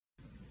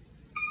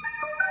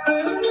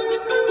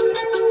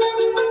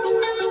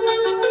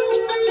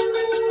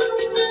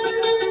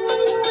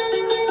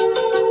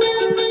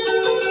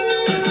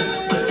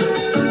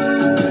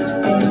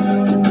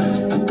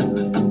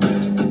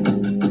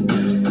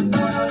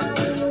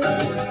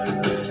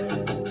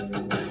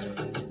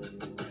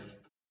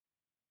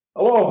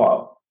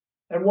Aloha,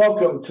 and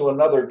welcome to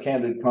another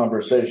Candid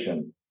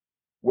Conversation.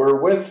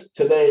 We're with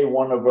today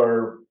one of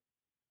our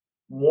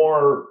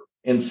more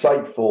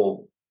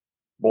insightful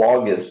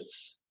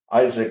blogists,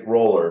 Isaac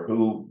Roller,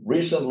 who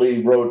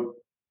recently wrote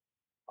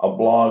a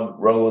blog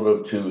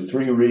relative to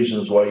 3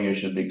 reasons why you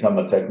should become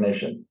a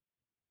technician,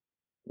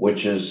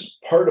 which is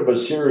part of a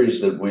series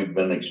that we've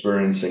been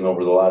experiencing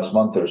over the last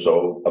month or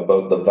so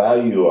about the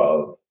value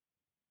of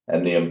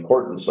and the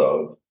importance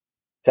of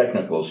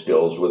technical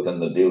skills within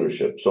the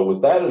dealership. So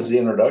with that as the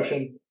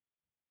introduction,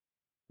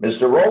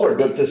 Mr. Roller,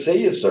 good to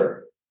see you,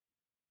 sir.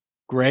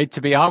 Great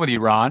to be on with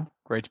you, Ron.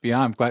 Great to be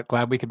on. I'm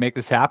glad we could make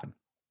this happen.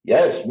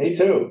 Yes, me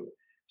too.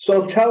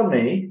 So tell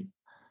me,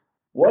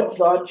 what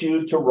got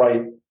you to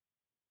write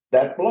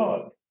that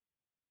blog?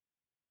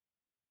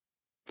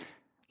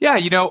 Yeah,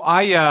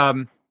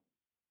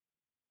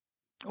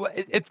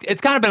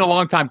 it's kind of been a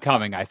long time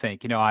coming, I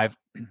think. I've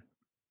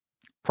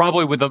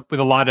probably with a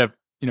lot of,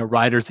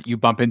 writers that you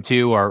bump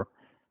into or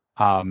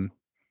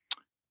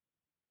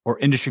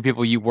industry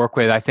people you work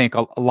with, I think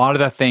a lot of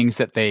the things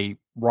that they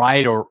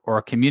write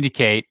or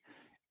communicate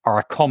are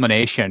a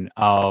culmination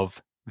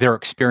of their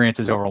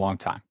experiences over a long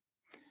time.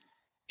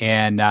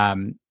 And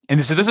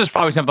so this is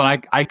probably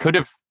something I could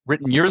have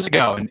written years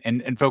ago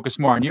and focused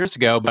more on years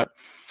ago, but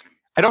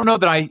I don't know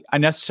that I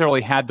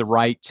necessarily had the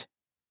right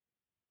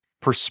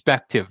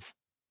perspective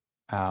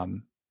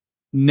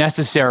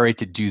necessary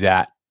to do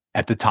that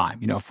at the time.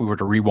 If we were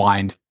to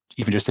rewind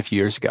even just a few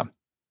years ago,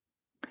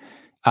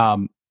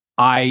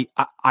 I've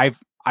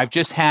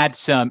just had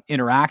some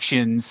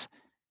interactions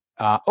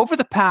over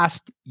the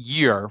past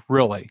year,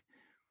 really,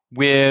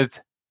 with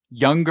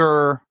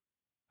younger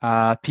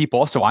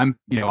people. So I'm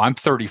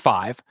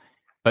 35,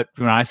 but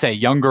when I say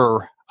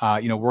younger,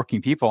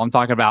 working people, I'm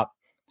talking about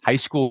high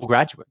school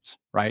graduates,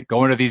 right?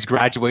 Going to these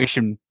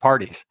graduation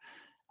parties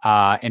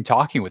and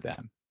talking with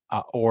them,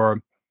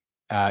 or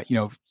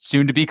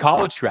soon to be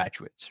college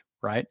graduates,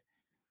 right?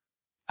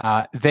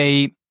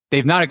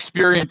 They've not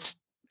experienced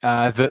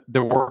the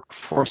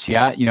workforce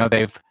yet.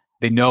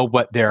 They know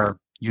what their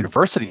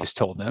university has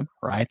told them,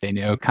 right? They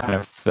know kind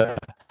of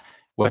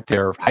what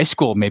their high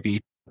school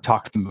maybe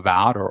talked to them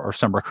about, or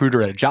some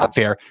recruiter at a job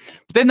fair,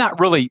 but they've not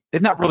really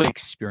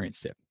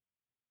experienced it.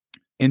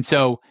 And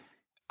so,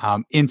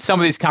 in some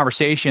of these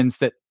conversations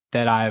that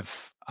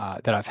I've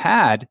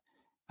had,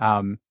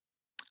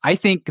 I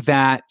think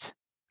that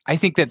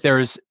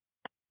there's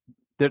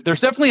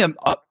definitely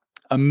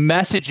a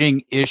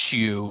messaging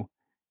issue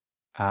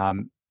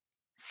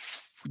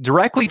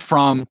directly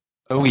from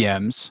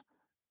OEMs,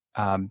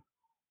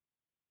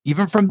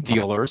 even from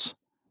dealers.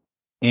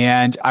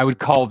 And I would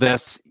call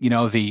this,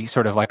 the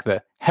sort of like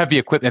the heavy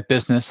equipment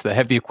business, the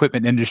heavy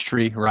equipment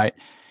industry, right?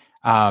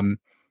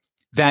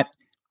 That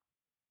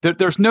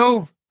there's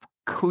no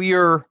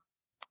clear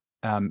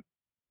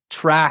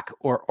track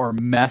or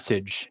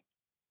message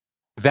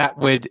that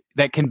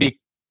can be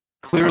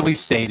clearly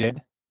stated,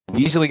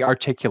 easily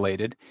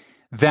articulated,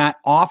 that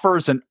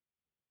offers an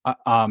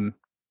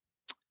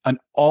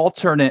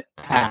alternate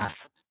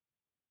path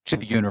to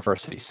the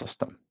university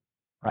system,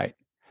 right?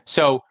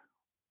 So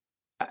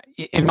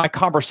in my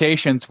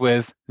conversations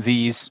with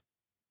these,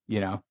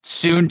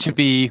 soon to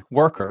be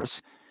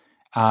workers,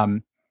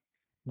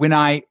 when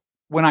I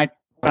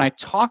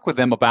talk with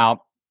them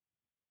about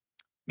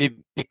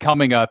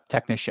becoming a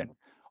technician,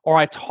 or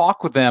I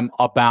talk with them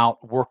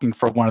about working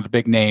for one of the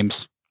big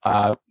names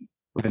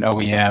with an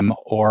OEM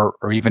or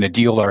even a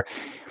dealer,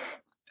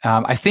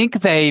 I think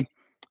they've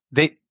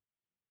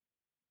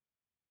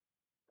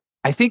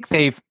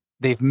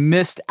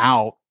missed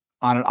out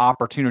on an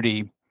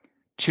opportunity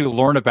to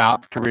learn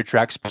about career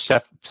tracks,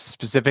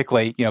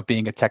 specifically,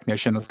 being a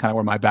technician. That's kind of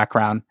where my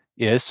background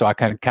is. So I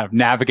kind of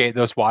navigate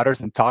those waters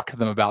and talk to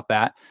them about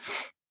that.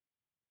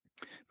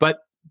 But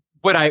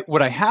what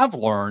I have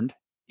learned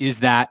is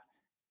that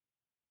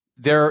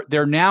there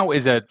now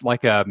is a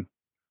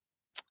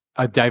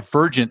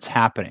divergence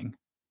happening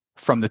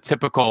from the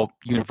typical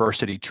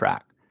university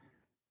track.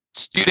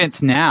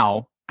 Students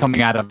now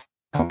coming out of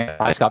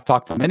high school, I've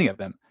talked to many of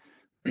them,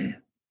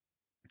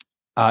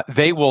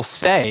 they will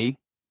say,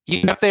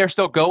 even if they are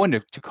still going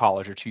to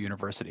college or to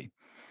university,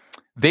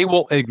 they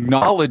will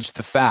acknowledge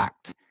the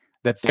fact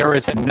that there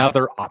is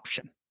another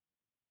option,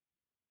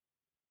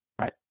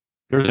 right?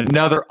 There's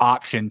another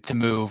option to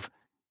move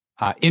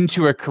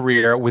into a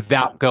career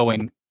without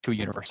going to a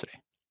university.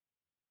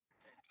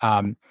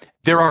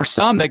 There are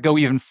some that go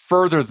even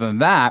further than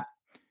that,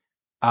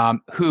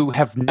 who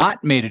have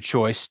not made a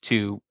choice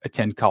to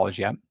attend college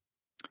yet,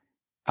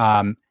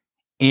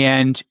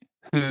 and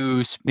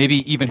whose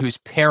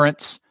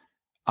parents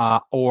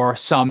or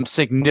some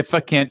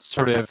significant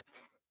sort of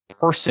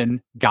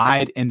person,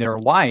 guide in their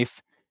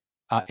life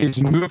is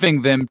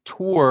moving them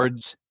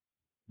towards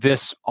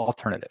this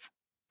alternative,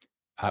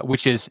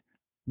 which is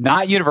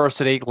not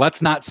university.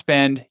 Let's not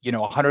spend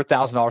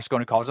 $100,000 going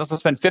to college. Let's not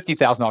spend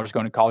 $50,000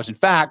 going to college. In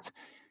fact,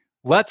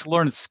 let's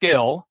learn a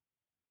skill.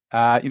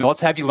 Let's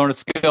have you learn a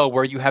skill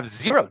where you have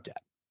zero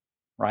debt,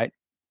 right?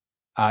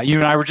 You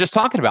and I were just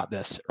talking about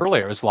this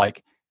earlier. It's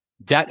like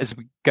debt is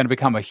going to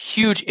become a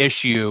huge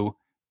issue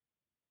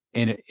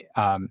in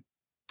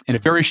in a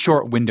very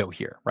short window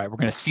here, right? We're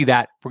going to see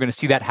that. We're going to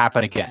see that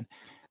happen again.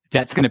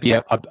 Debt's going to be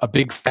a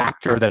big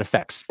factor that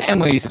affects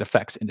families, it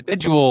affects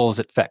individuals,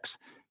 it affects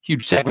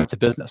huge segments of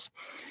business.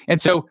 And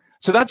so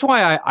that's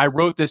why I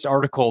wrote this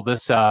article.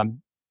 This I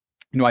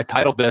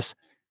titled this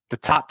 "The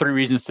Top 3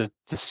 Reasons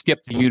to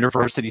Skip the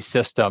University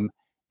System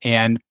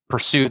and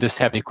Pursue This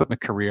Heavy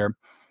Equipment Career."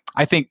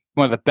 I think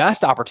one of the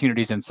best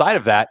opportunities inside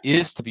of that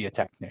is to be a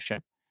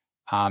technician.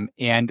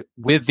 And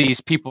with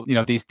these people,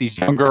 these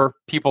younger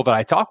people that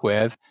I talk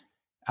with,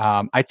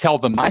 I tell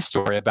them my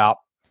story about.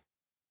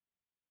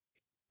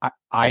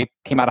 I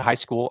came out of high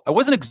school. I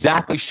wasn't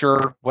exactly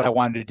sure what I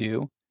wanted to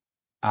do,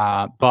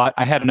 but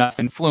I had enough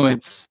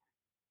influence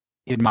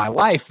in my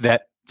life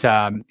that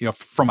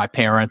from my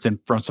parents and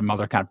from some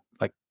other kind of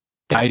like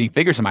guiding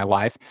figures in my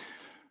life,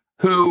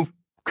 who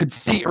could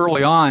see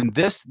early on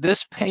this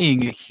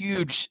paying a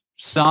huge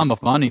sum of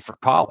money for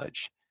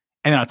college,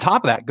 and on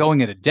top of that,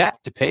 going into debt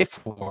to pay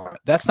for it.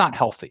 That's not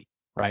healthy,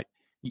 right?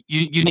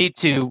 You need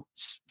to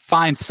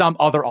find some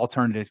other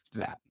alternative to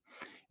that.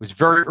 It was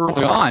very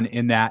early on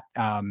in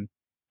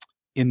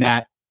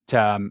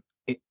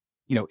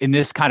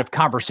this kind of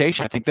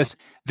conversation. I think this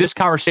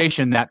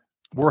conversation that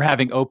we're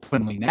having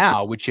openly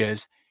now, which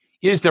is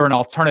there an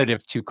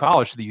alternative to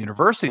college, to the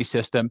university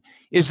system,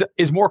 is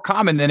more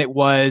common than it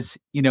was,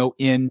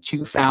 in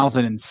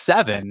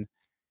 2007,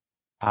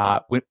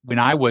 when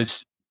I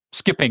was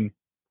skipping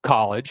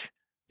college,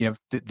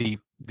 the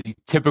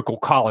typical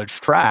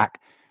college track,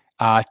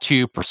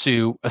 to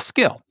pursue a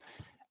skill.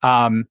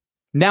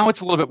 Now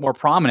it's a little bit more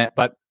prominent,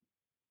 but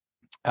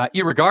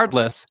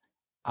irregardless,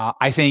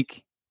 I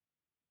think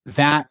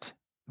that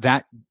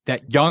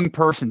young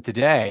person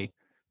today,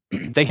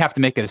 they have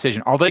to make a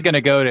decision. Are they going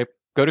to go to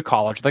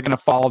college? Are they going to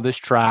follow this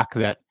track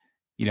that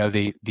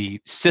the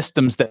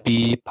systems that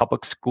be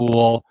public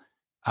school,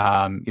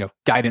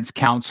 guidance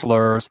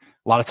counselors,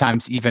 a lot of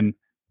times even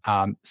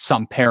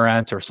some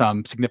parents or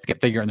some significant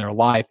figure in their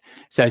life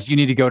says you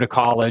need to go to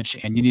college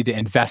and you need to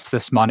invest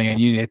this money and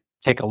you need to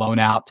take a loan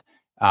out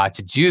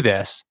to do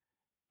this,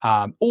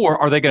 or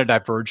are they going to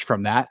diverge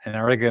from that and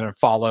are they going to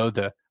follow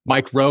the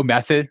Mike Rowe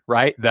method,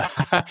 right? The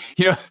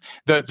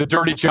the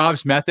dirty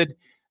jobs method,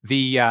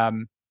 the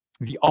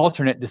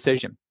alternate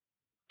decision.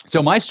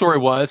 So my story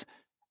was,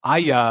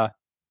 I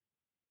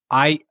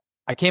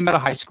came out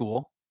of high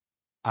school.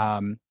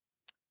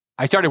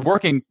 I started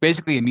working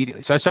basically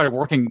immediately. So I started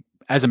working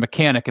as a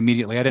mechanic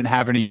immediately. I didn't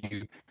have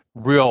any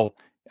real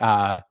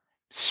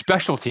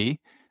specialty,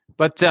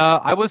 but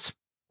I was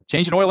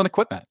changing oil and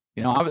equipment.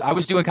 I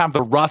was doing kind of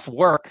the rough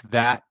work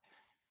that,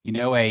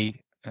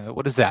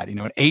 what is that? An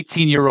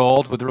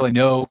 18-year-old with really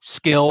no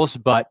skills,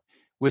 but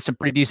with some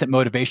pretty decent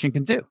motivation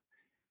can do.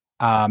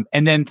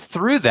 And then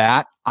through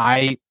that,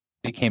 I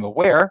became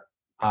aware,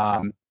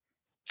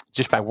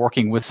 just by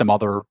working with some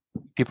other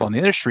people in the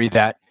industry,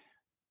 that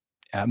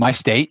my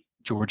state,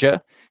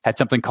 Georgia, had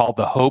something called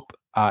the HOPE.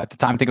 At the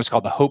time, I think it was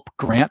called the HOPE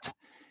grant.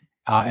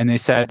 And they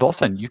said,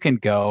 listen, you can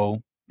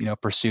go,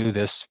 pursue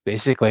this,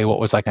 basically what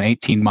was like an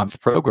 18-month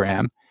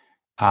program,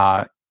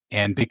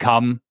 and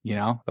become,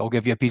 they'll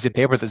give you a piece of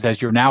paper that says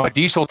you're now a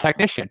diesel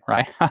technician,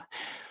 right?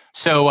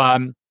 So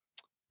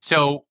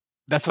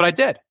that's what I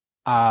did.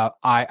 I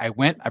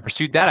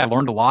pursued that. I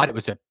learned a lot. It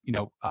was a,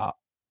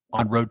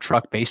 on-road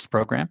truck-based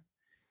program.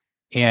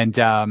 And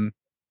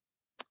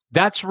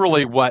that's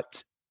really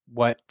what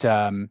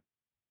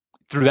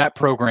through that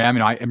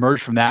program, I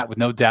emerged from that with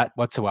no debt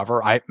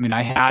whatsoever. I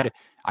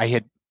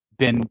had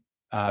been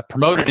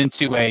promoted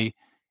into a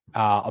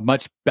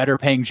much better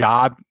paying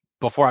job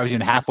before I was even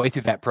halfway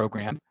through that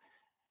program,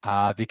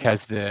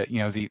 because the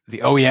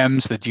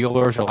OEMs, the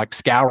dealers are like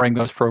scouring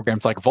those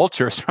programs like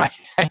vultures, right?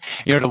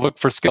 To look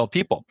for skilled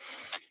people.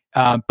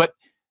 But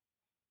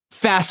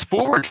fast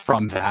forward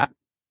from that,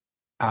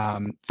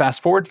 now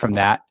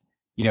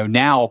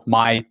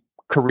my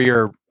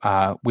career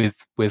with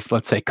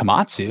let's say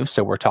Komatsu.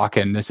 So we're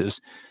talking, this is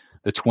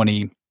the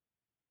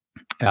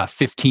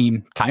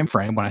 2015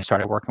 timeframe when I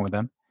started working with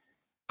them.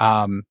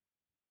 I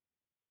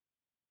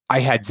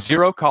had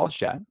zero college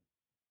debt.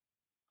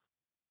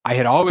 I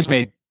had always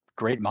made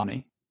great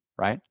money,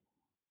 right?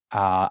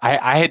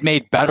 I had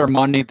made better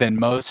money than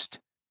most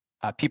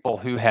people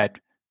who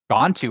had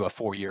gone to a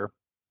 4-year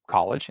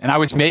college, and I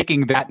was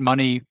making that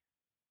money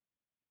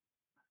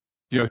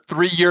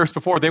 3 years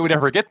before they would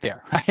ever get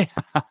there, right?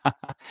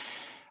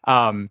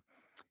 And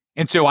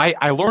so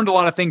I learned a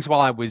lot of things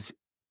while I was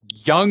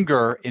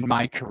younger in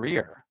my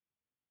career,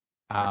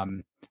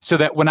 so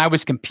that when I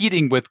was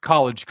competing with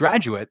college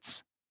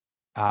graduates,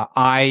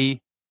 I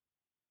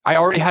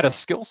already had a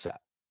skill set.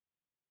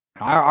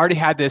 I already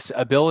had this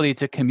ability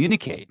to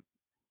communicate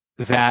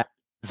that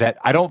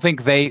I don't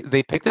think they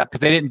picked up,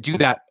 because they didn't do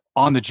that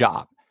on the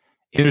job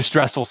in a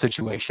stressful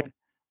situation.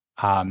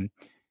 And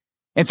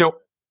so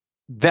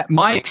that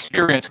my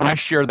experience, when I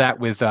share that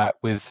with an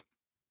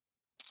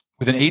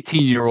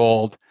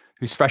 18-year-old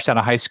who's fresh out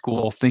of high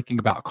school thinking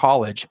about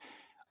college,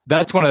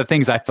 that's one of the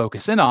things I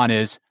focus in on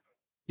is,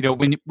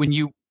 when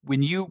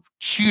when you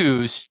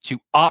choose to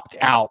opt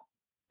out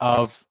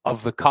of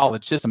the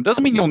college system,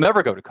 doesn't mean you'll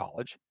never go to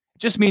college. It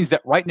just means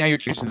that right now you're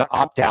choosing to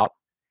opt out,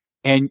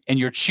 and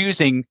you're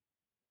choosing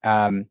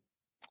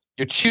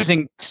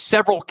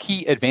several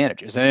key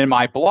advantages. And in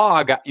my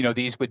blog,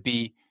 these would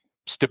be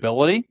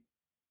stability,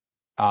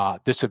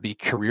 this would be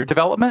career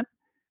development,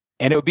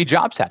 and it would be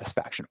job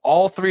satisfaction.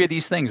 All three of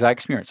these things I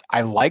experienced.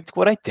 I liked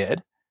what I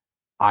did.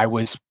 I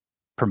was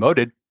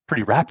promoted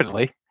pretty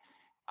rapidly,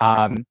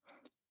 and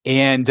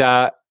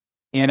I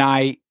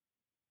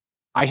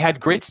had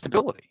great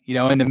stability.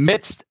 In the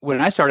midst,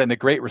 when I started in the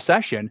Great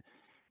Recession,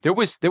 there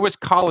was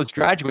college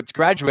graduates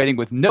graduating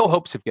with no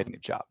hopes of getting a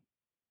job.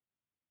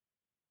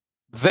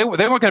 They weren't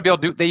going to be able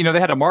to do. They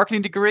had a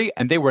marketing degree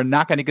and they were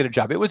not going to get a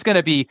job. It was going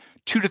to be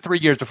 2 to 3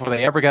 years before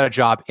they ever got a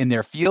job in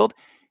their field.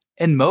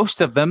 And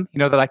most of them,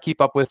 that I keep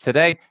up with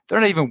today,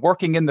 they're not even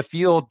working in the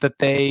field that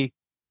they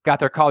got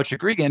their college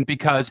degree in,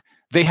 because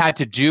they had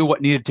to do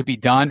what needed to be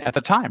done at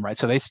the time, right?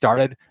 So they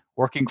started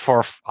working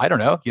for, I don't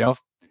know,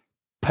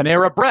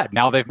 Panera Bread.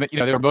 Now they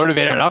were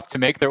motivated enough to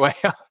make their way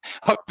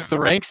up to the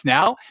ranks.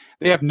 Now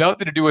they have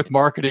nothing to do with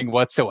marketing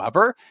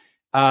whatsoever.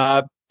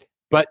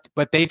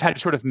 But they've had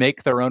to sort of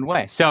make their own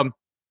way. So,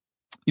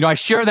 I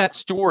share that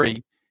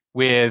story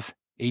with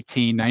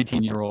 18,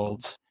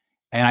 19-year-olds,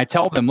 and I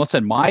tell them,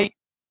 listen,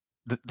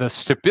 the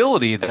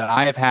stability that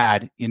I have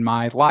had in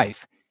my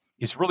life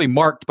is really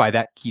marked by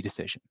that key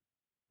decision,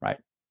 right?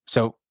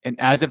 So, and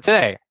as of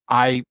today,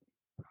 I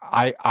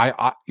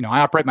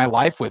operate my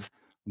life with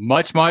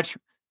much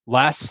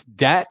less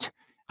debt,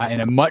 in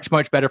a much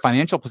better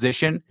financial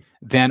position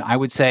than I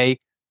would say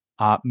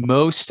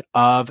most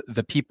of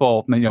the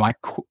people, my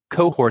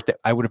cohort that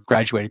I would have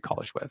graduated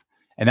college with.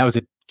 And that was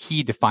a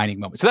key defining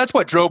moment. So that's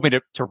what drove me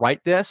to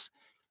write this.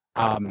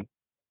 And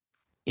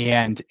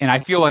I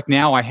feel like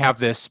now I have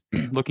this,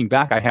 looking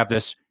back, I have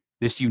this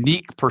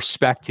unique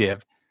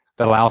perspective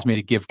that allows me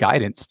to give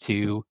guidance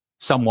to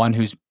someone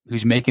who's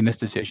making this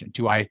decision.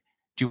 Do I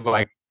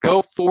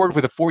go forward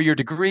with a 4-year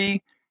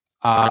degree,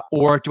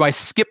 or do I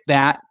skip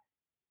that?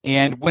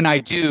 And when I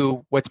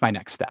do, what's my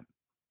next step?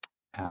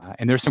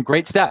 And there's some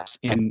great steps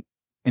in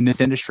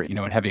this industry, in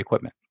heavy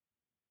equipment.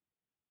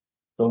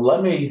 So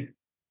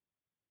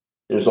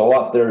there's a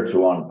lot there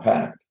to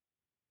unpack.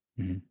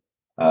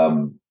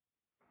 Mm-hmm.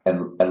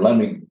 And let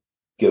me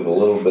give a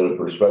little bit of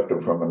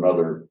perspective from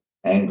another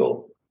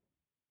angle.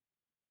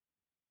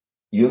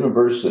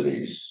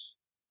 Universities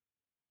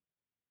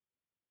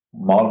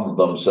modeled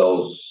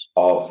themselves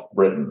off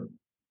Britain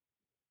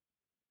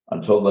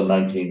until the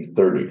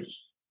 1930s.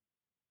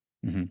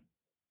 Mm-hmm.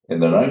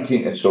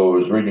 So it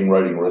was reading,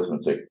 writing,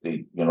 arithmetic,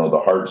 the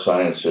hard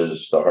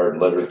sciences, the hard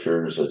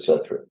literatures,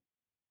 etc.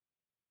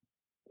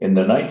 In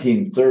the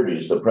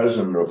 1930s, the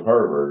president of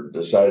Harvard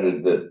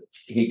decided that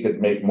he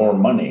could make more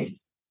money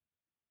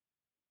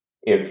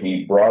if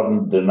he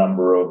broadened the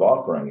number of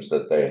offerings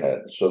that they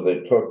had. So they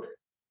took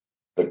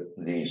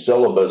the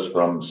syllabus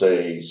from,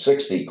 say,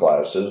 60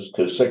 classes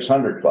to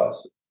 600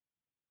 classes.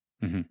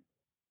 Mm-hmm.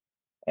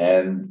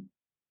 And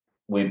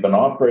we've been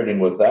operating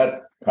with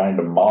that kind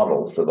of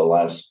model for the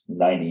last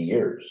 90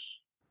 years.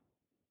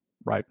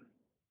 Right.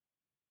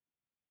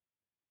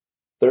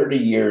 30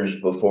 years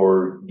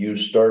before you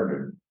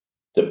started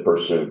to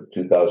pursue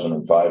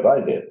 2005,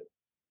 I did.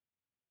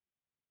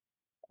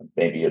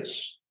 Maybe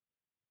it's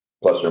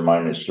plus or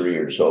minus 3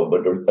 or so,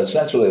 but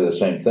essentially the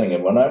same thing.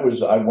 And when I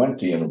went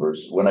to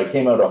university, when I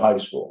came out of high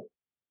school,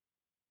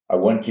 I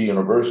went to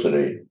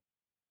university,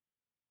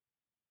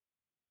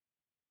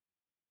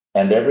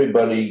 and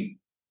everybody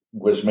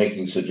was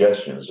making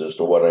suggestions as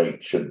to what I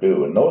should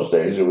do. In those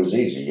days, it was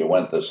easy. You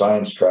went the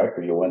science track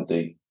or you went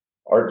the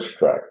arts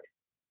track.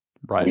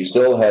 Right. We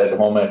still had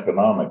home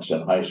economics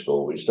in high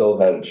school. We still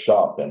had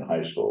shop in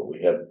high school.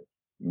 We had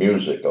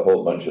music, a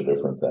whole bunch of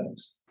different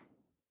things.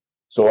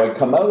 So I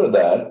come out of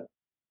that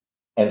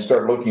and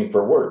start looking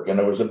for work. And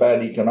it was a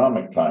bad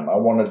economic time. I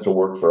wanted to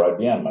work for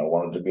IBM. I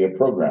wanted to be a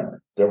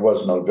programmer. There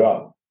was no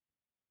job.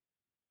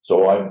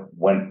 So I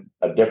went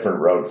a different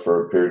route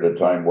for a period of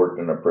time, worked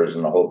in a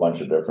prison, a whole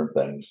bunch of different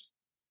things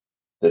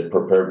that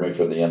prepared me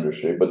for the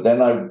industry. But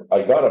then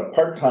I got a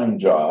part-time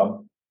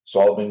job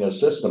solving a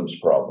systems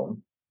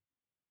problem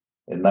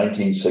in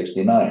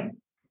 1969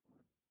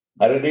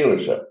 at a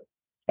dealership.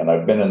 And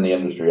I've been in the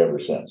industry ever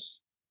since.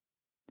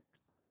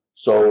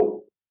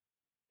 So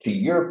to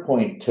your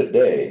point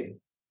today,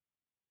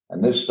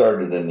 and this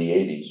started in the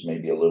 80s,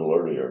 maybe a little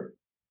earlier,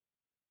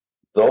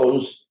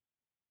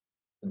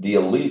 the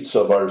elites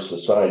of our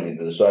society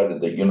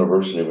decided that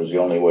university was the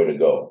only way to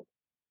go.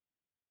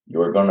 You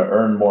were going to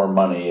earn more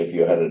money if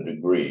you had a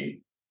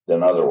degree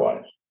than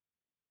otherwise.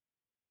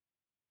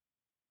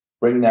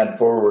 Bring that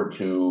forward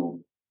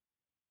to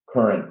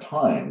current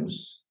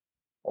times,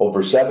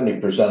 over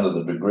 70% of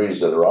the degrees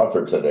that are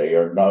offered today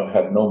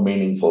have no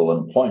meaningful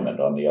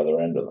employment on the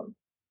other end of them.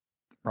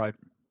 Right.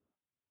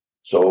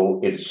 So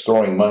it's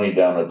throwing money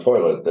down a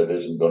toilet that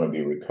isn't going to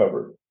be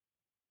recovered.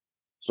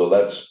 So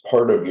that's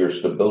part of your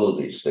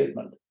stability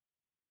statement.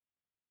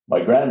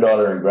 My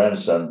granddaughter and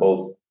grandson,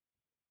 both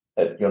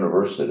at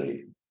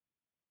university,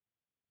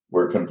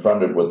 we're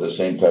confronted with the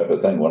same type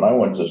of thing. When I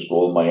went to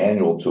school, my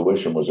annual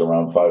tuition was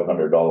around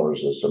 $500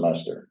 a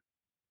semester.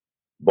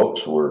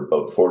 Books were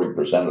about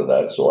 40% of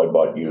that, so I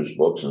bought used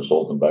books and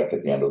sold them back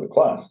at the end of the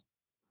class.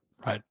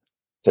 Right.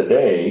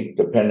 Today,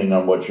 depending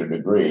on what your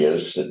degree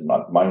is,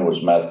 mine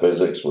was math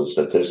physics with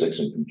statistics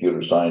and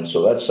computer science,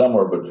 so that's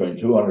somewhere between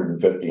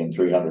 $250,000 and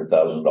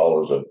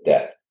 $300,000 of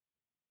debt,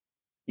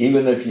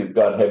 even if you've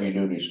got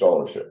heavy-duty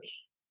scholarships.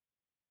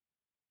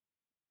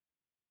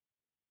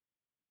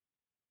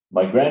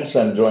 My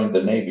grandson joined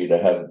the Navy to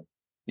have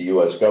the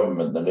U.S.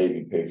 government, the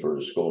Navy, pay for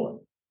his schooling.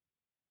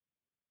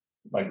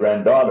 My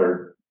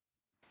granddaughter,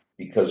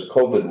 because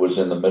COVID was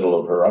in the middle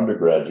of her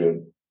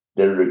undergraduate,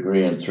 did a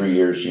degree in 3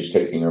 years. She's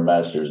taking her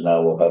master's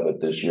now. Will have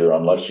it this year,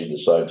 unless she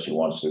decides she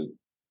wants to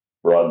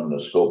broaden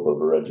the scope of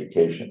her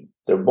education.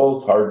 They're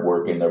both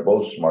hardworking. They're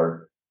both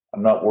smart.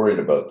 I'm not worried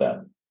about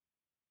them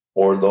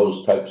or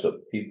those types of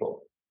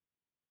people.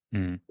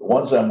 The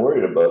ones I'm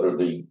worried about are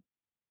the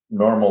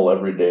normal,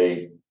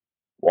 everyday,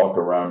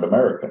 walk-around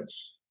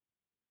Americans,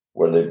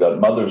 where they've got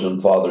mothers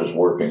and fathers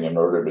working in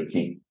order to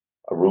keep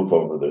a roof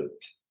over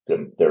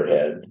their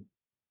head,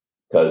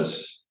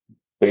 because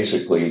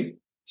basically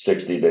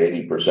 60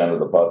 to 80% of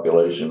the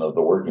population, of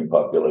the working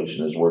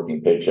population, is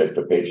working paycheck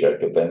to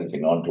paycheck. If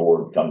anything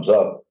untoward comes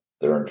up,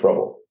 they're in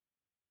trouble.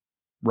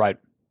 Right.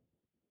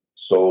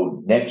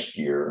 So next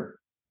year,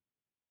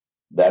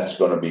 that's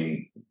going to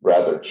be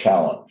rather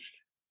challenged.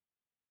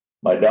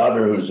 My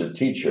daughter, who's a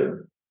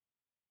teacher,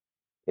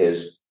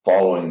 is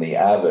following the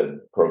AVID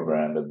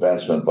program,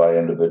 Advancement by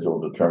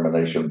Individual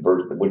Determination,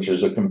 which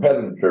is a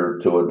competitor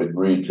to a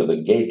degree to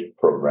the GATE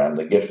program,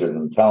 the Gifted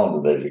and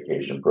Talented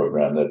Education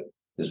program that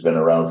has been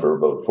around for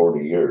about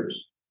 40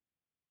 years.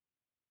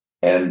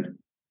 And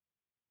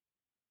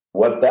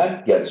what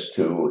that gets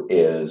to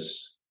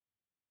is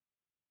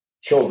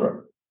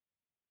children.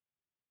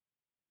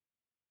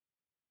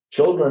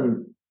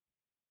 Children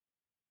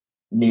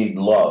need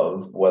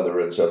love, whether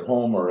it's at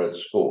home or at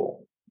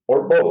school,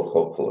 or both,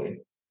 hopefully.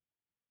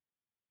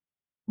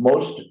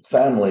 Most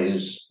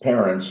families,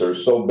 parents are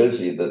so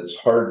busy that it's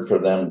hard for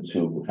them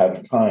to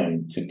have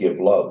time to give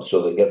love,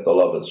 so they get the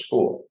love at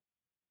school.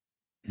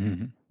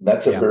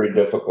 That's a very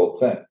difficult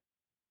thing.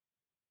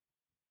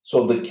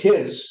 So the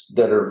kids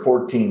that are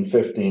 14,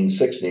 15,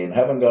 16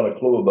 haven't got a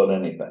clue about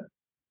anything.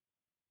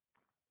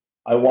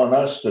 I want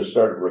us to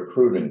start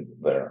recruiting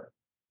there.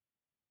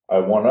 I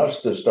want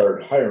us to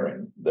start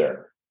hiring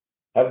there.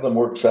 Have them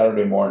work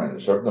Saturday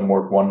mornings, have them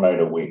work one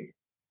night a week,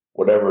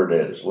 whatever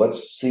it is.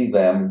 Let's see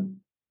them,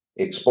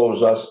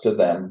 expose us to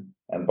them,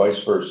 and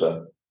vice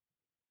versa.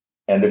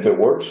 And if it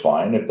works,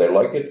 fine. If they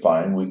like it,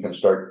 fine. We can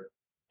start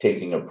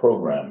taking a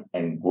program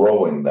and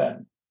growing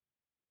them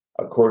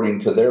according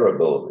to their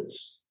abilities.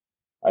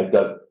 I've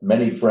got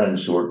many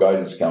friends who are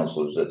guidance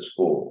counselors at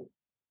school.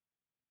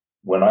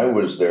 When I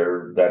was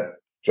there, that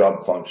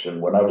job function,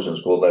 when I was in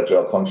school, that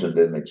job function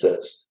didn't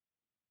exist.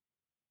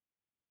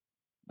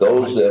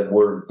 Those that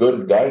were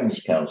good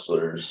guidance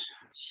counselors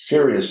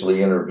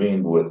seriously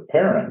intervened with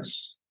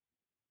parents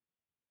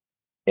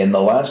in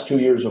the last 2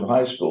 years of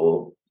high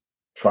school,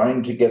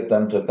 trying to get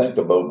them to think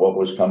about what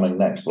was coming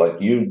next, like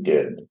you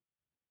did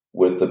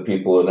with the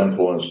people that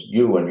influenced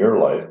you in your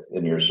life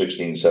in your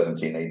 16,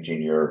 17,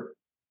 18-year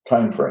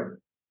time frame.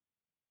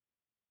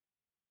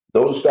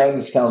 Those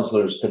guidance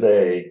counselors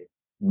today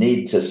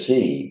need to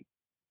see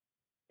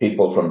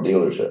people from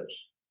dealerships.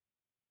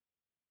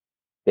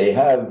 They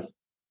have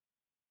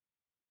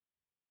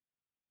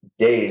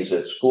days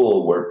at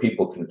school where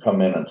people can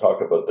come in and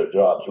talk about their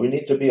jobs. We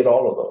need to be at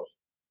all of those.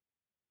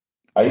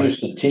 I used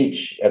to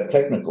teach at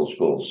technical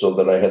schools so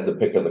that I had the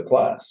pick of the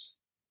class.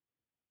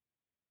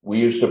 We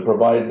used to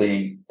provide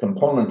the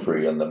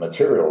componentry and the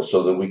materials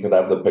so that we could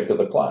have the pick of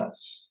the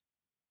class.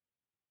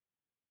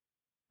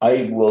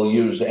 I will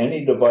use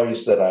any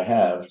device that I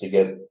have to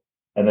get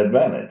an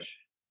advantage,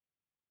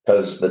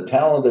 because the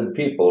talented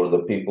people are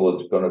the people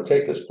that's going to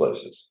take us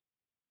places.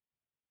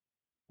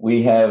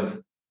 We have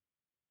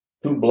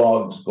 2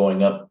 blogs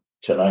going up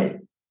tonight,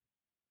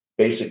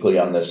 basically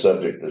on this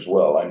subject as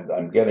well.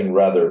 I'm getting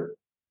rather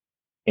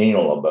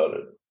anal about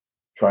it,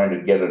 trying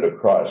to get it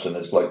across, and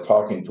it's like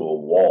talking to a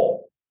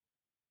wall.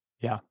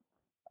 Yeah.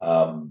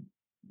 I'm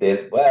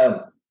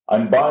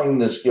buying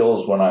the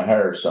skills when I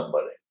hire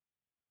somebody.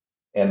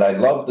 And I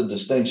love the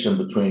distinction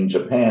between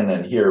Japan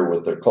and here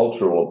with their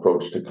cultural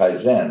approach to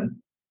Kaizen,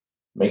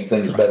 make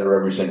things better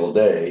every single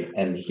day,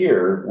 and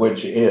here,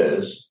 which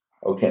is,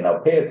 okay, now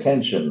pay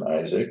attention,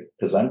 Isaac,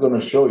 because I'm going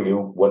to show you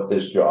what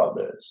this job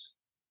is.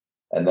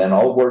 And then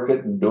I'll work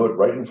it and do it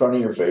right in front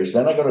of your face.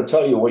 Then I'm going to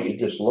tell you what you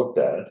just looked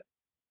at.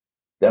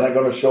 Then I'm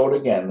going to show it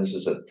again. This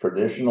is a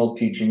traditional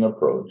teaching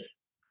approach.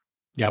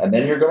 Yep. And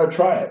then you're going to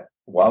try it.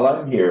 While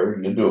I'm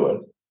here, you do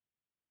it.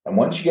 And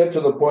once you get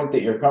to the point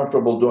that you're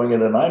comfortable doing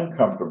it and I'm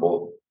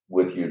comfortable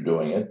with you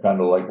doing it,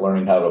 kind of like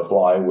learning how to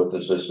fly with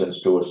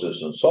assistance to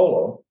assistance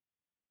solo,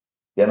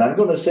 then I'm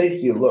going to say to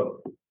you,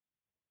 look,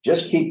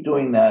 just keep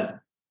doing that.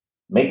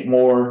 Make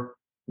more,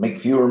 make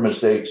fewer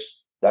mistakes.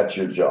 That's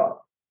your job.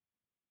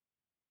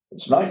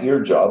 It's not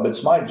your job,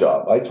 it's my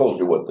job. I told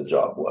you what the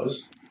job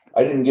was.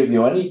 I didn't give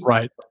you any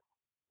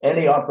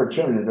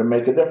opportunity to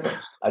make a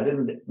difference. I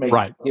didn't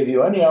give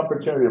you any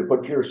opportunity to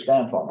put your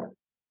stamp on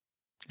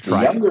it.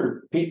 The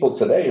younger people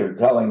today are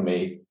telling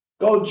me,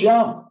 go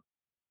jump.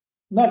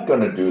 Not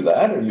going to do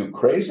that. Are you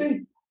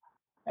crazy?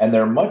 And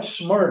they're much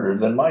smarter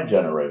than my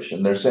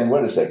generation. They're saying,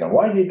 wait a second,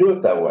 why do you do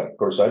it that way? Of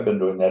course, I've been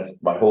doing that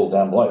my whole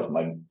damn life.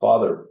 My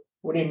father,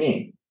 what do you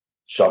mean?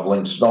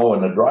 Shoveling snow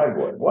in the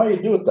driveway. Why do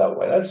you do it that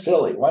way? That's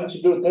silly. Why don't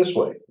you do it this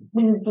way?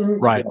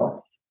 Right. You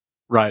know?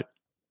 Right.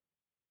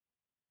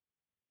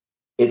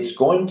 It's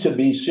going to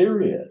be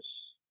serious.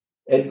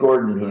 Ed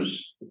Gordon,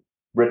 who's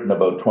written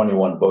about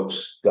 21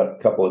 books, got a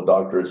couple of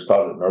doctorates,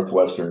 taught at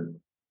Northwestern,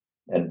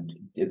 and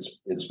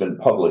it's been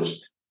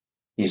published.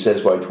 He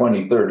says by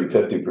 2030,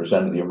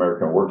 50% of the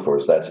American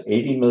workforce, that's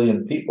 80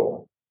 million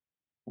people,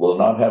 will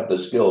not have the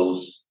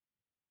skills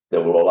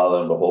that will allow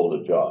them to hold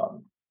a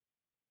job.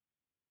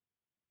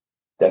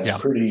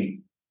 That's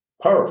pretty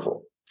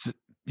powerful.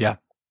 Yeah,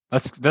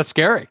 that's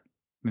scary.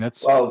 I mean,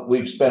 well,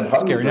 we've spent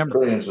hundreds of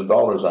trillions of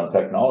dollars on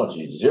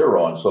technology,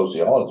 zero on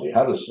sociology.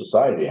 How does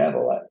society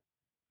handle that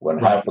when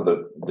half of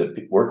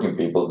the working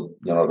people,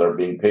 you know, they're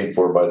being paid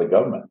for by the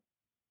government?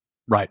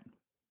 Right.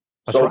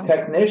 So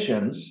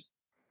technicians,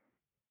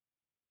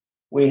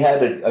 we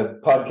had a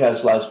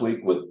podcast last week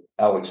with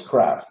Alex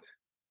Kraft.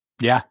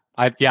 Yeah,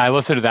 I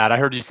listened to that. I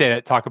heard you say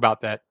that, talk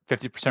about that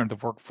 50% of the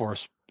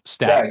workforce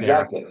stat. Yeah,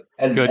 exactly. There.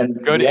 And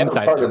good the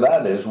insight. Other part of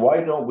that is,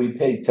 why don't we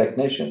pay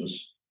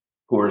technicians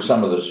who are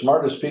some of the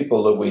smartest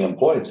people that we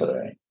employ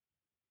today?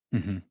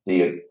 Mm-hmm.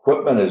 The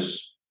equipment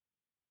is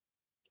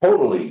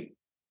totally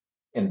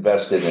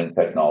invested in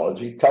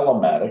technology,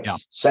 telematics,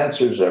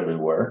 sensors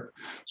everywhere.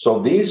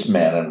 So these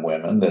men and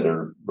women that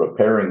are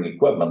repairing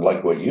equipment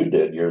like what you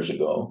did years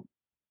ago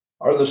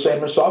are the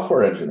same as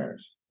software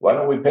engineers. Why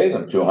don't we pay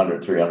them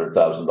 $200,000,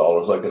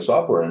 $300,000 like a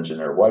software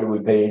engineer? Why do we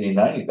pay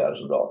 $80,000,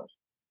 $90,000?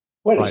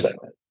 Wait a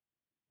second.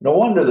 No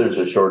wonder there's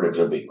a shortage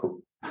of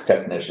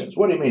technicians.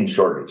 What do you mean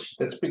shortage?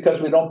 It's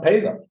because we don't pay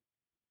them.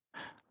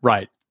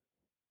 Right.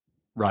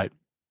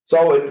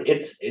 So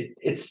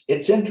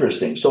it's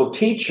interesting. So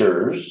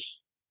teachers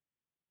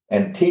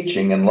and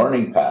teaching and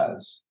learning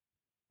paths,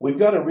 we've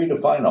got to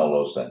redefine all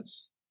those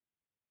things.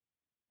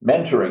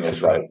 Mentoring has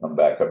got to come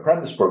back.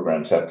 Apprentice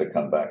programs have to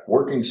come back.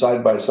 Working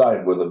side by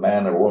side with a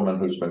man or woman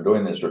who's been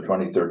doing this for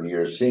 20, 30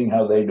 years, seeing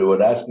how they do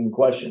it, asking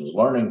questions,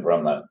 learning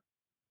from them.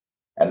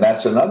 And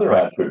that's another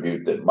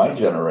attribute that my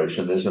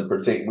generation isn't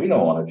particular. We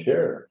don't want to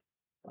share.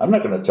 I'm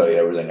not going to tell you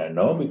everything I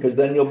know, because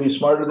then you'll be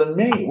smarter than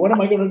me. What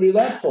am I going to do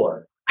that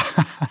for?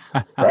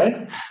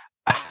 Right?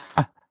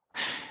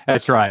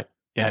 That's right.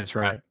 Yeah, that's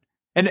right.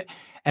 And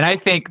I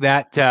think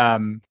that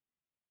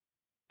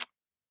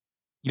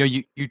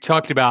you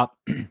talked about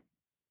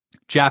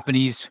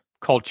Japanese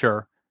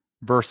culture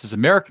versus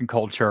American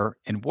culture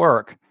in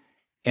work,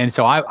 and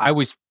so I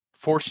was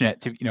fortunate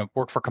to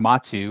work for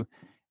Komatsu,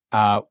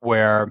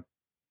 where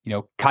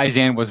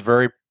Kaizen was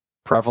very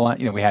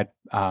prevalent. We had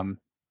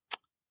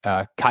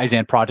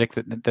Kaizen projects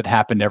that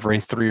happened every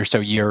 3 or so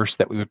years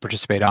that we would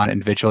participate on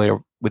individually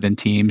or within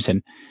teams.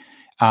 And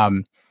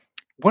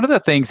one of the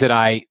things that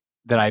I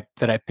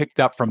picked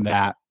up from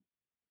that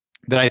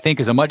I think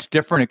is a much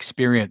different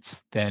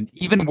experience than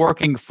even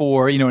working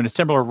for in a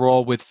similar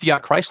role with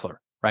Fiat Chrysler,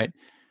 right?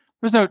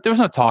 There was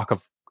no talk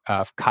of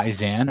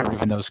Kaizen or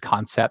even those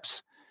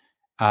concepts.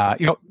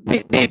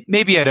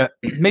 Maybe at a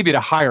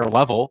higher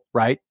level,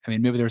 right? I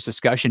mean, maybe there's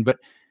discussion, but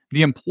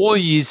the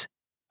employees,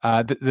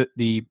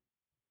 the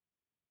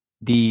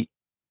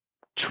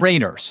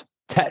trainers,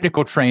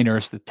 technical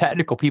trainers, the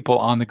technical people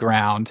on the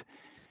ground,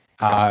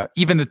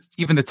 even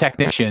the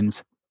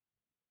technicians,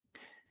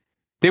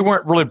 they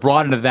weren't really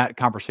brought into that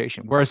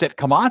conversation. Whereas at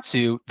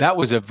Komatsu, that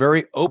was a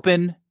very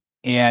open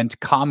and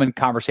common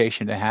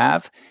conversation to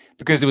have,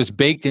 because it was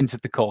baked into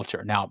the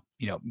culture. Now,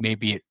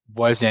 maybe it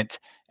wasn't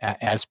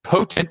as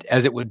potent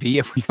as it would be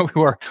if we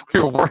were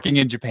working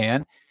in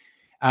Japan,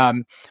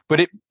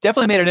 but it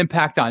definitely made an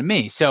impact on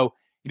me. So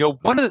there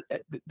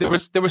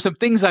were some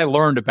things I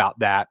learned about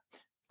that,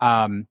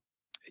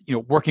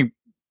 working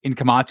in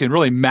Komatsu and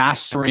really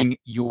mastering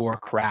your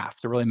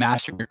craft, or really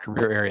mastering your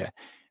career area.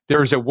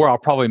 There's a word, I'll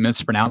probably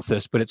mispronounce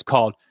this, but it's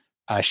called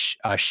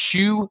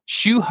shuhari,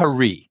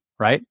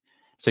 right?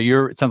 So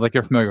it sounds like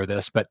you're familiar with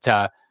this, but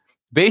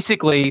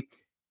basically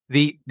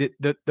the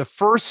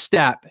first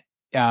step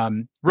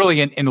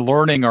really in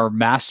learning or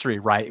mastery,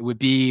 right, it would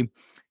be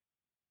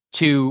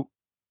to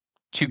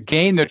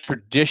gain the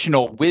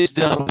traditional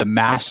wisdom, the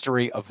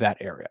mastery of that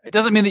area. It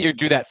doesn't mean that you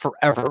do that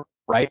forever,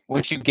 right?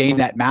 Once you gain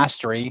that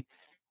mastery,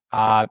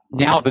 now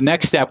the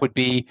next step would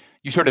be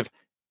you sort of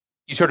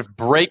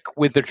break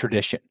with the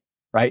tradition,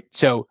 right?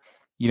 So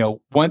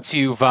once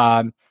you've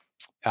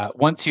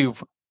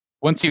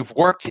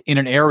worked in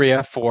an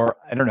area for,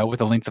 I don't know what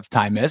the length of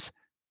time is,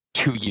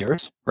 2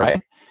 years,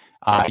 right?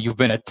 You've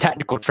been a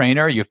technical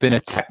trainer, you've been a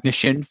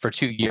technician for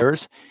 2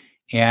 years,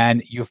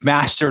 and you've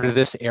mastered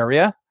this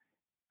area.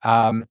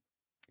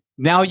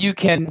 Now you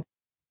can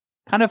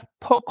kind of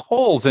poke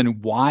holes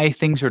in why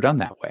things are done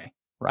that way,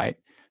 right?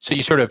 So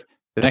you sort of,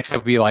 the next step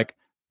would be like,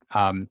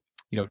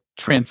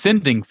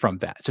 transcending from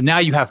that. So now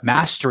you have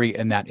mastery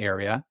in that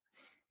area.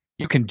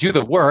 You can do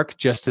the work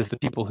just as the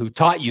people who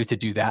taught you to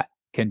do that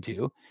can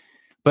do.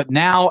 But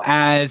now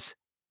as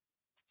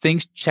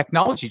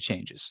technology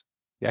changes,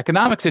 the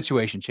economic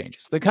situation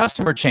changes, the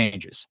customer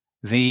changes,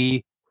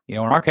 in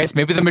our case,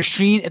 maybe the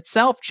machine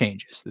itself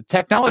changes, the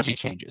technology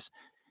changes.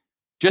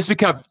 Just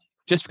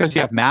because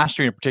you have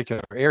mastery in a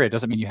particular area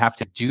doesn't mean you have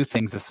to do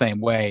things the same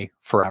way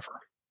forever,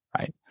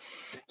 right?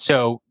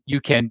 So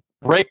you can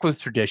break with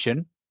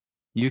tradition.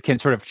 You can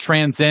sort of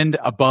transcend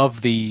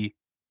above the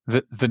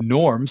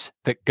norms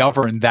that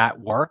govern that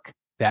work,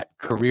 that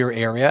career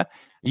area,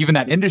 even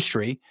that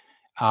industry.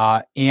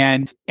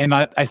 And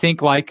I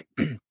think your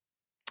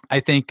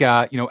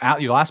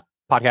last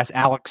podcast,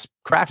 Alex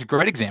Kraft, is a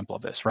great example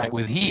of this, right?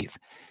 With Heath,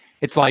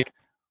 it's like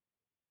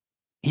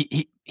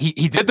he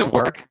did the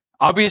work.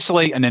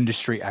 Obviously, an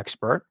industry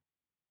expert,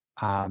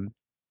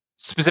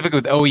 specifically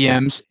with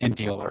OEMs and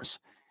dealers,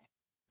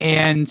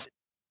 and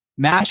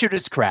mastered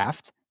his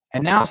craft,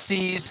 and now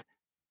sees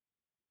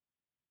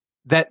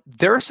that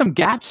there are some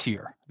gaps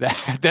here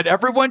that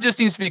everyone just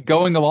seems to be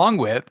going along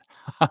with.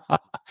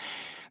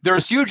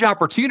 There's huge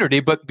opportunity,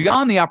 but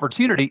beyond the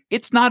opportunity,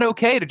 it's not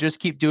okay to just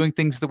keep doing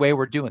things the way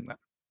we're doing them.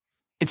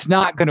 It's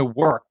not going to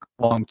work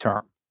long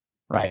term,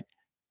 right?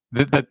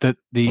 The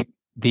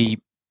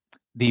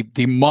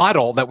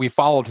model that we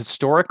followed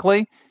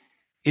historically,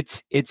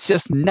 it's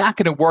just not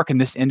going to work in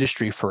this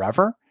industry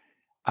forever.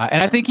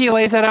 And I think he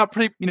lays that out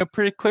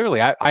pretty clearly.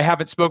 I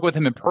haven't spoken with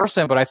him in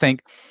person, but I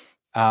think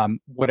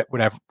what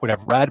I've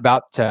read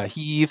about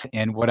Heave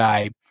and what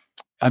I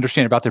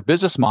understand about their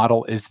business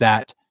model is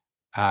that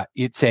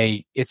it's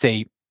a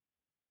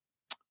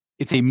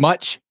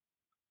much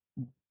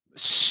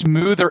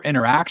smoother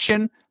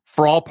interaction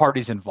for all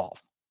parties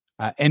involved,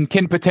 and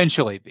can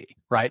potentially be,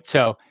 right.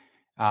 So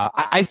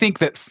I think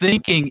that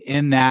thinking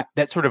in that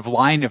sort of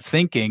line of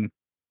thinking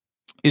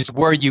is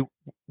where you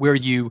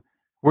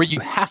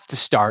have to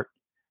start.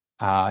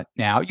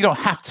 Now you don't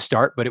have to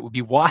start, but it would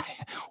be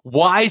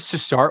wise to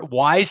start,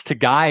 wise to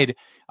guide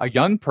a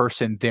young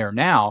person there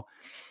now,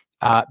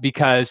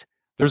 because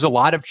there's a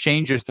lot of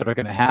changes that are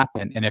going to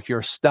happen, and if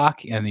you're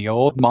stuck in the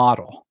old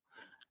model,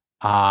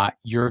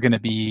 you're going to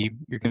be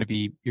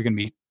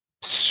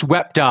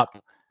swept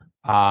up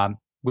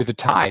with the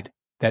tide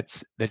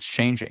that's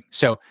changing.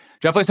 So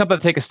definitely something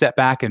to take a step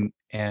back and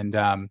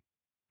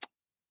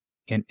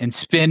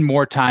spend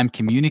more time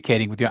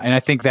communicating with you. And I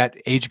think that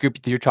age group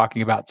that you're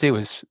talking about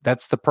too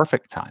that's the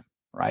perfect time,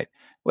 right?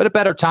 What a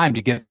better time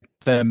to get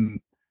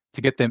them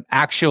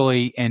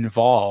actually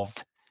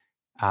involved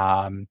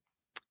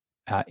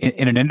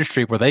in an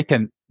industry where they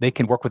can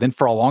work within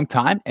for a long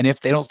time. And if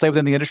they don't stay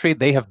within the industry,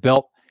 they have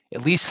built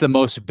at least the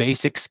most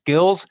basic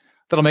skills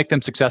that'll make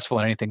them successful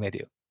in anything they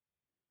do.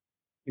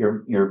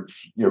 Your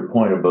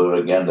point about,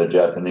 again, the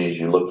Japanese,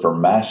 you look for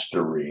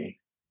mastery,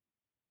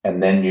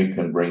 and then you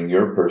can bring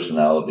your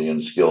personality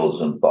and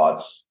skills and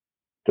thoughts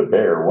to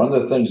bear. One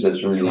of the things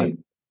that's really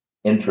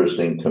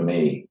interesting to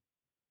me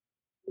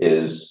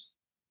is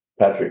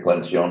Patrick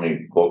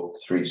Lencioni book,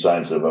 3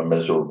 Signs of a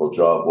Miserable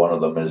Job. One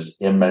of them is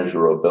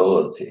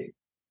immeasurability.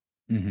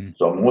 Mm-hmm.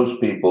 So most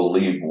people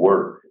leave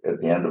work at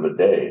the end of a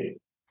day,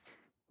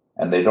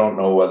 and they don't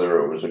know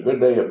whether it was a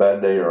good day, a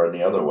bad day, or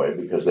any other way,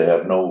 because they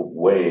have no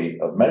way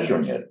of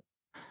measuring it.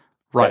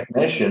 Right.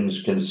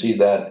 Technicians can see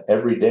that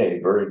every day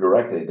very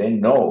directly. They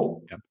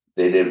know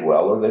they did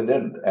well or they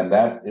didn't. And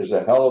that is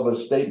a hell of a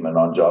statement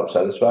on job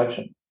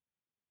satisfaction.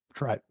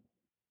 Right.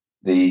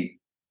 The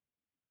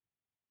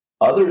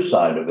other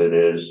side of it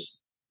is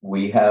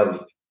we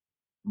have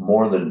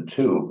more than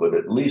 2, but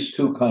at least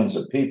 2 kinds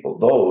of people.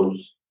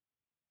 Those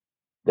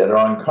that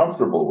are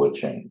uncomfortable with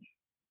change.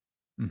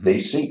 Mm-hmm. They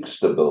seek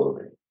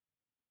stability.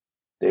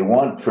 They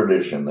want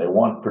tradition. They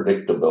want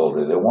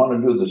predictability. They want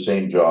to do the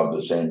same job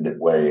the same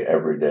way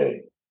every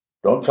day.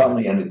 Don't tell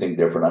me anything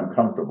different. I'm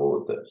comfortable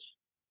with this.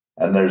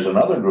 And there's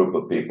another group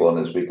of people, and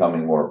it's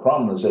becoming more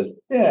prominent, that says,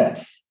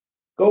 yeah,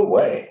 go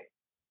away.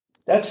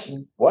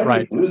 Why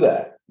do you do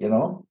that?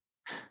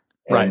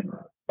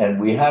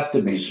 And we have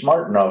to be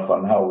smart enough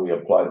on how we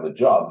apply the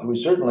jobs.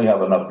 We certainly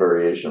have enough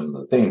variation in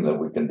the theme that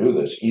we can do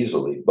this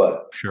easily,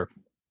 but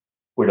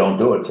we don't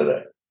do it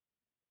today.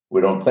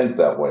 We don't think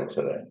that way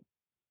today.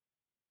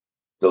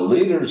 The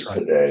leaders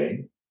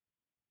today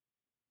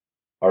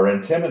are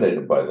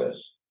intimidated by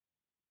this.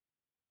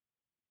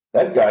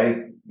 That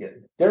guy,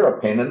 they're a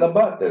pain in the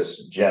butt,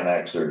 this Gen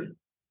X or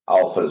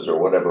Alphas or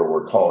whatever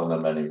we're calling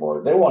them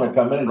anymore. They want to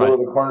come in and go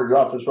to the corner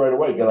office right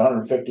away, get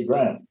 150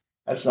 grand.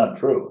 That's not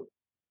true.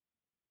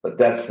 But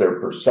that's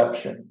their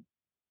perception,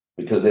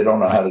 because they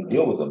don't know how to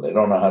deal with them. They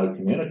don't know how to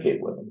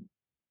communicate with them.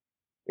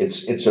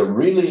 It's a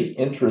really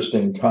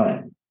interesting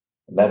time.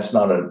 That's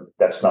not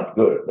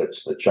good.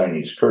 That's the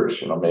Chinese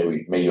curse.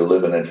 May you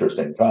live in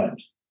interesting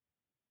times.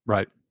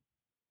 Right.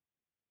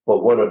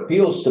 But what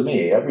appeals to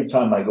me every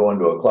time I go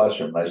into a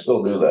classroom, and I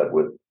still do that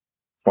with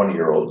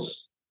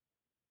 20-year-olds,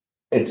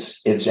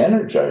 it's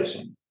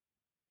energizing.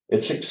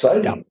 It's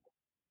exciting. Yeah.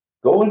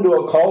 Go into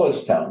a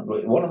college town.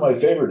 One of my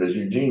favorite is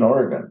Eugene,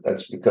 Oregon.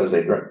 That's because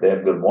they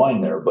have good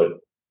wine there, but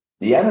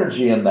the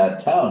energy in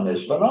that town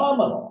is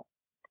phenomenal.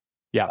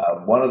 Yeah.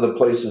 One of the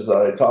places that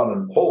I taught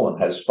in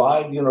Poland has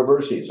 5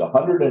 universities,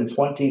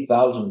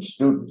 120,000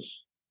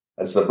 students.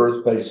 That's the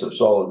birthplace of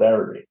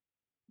solidarity.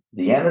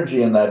 The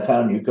energy in that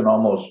town, you can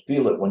almost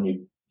feel it when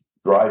you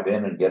drive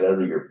in and get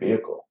out of your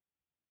vehicle.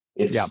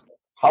 It's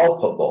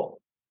palpable.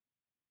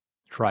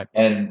 That's right.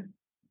 And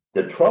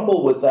the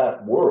trouble with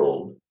that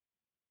world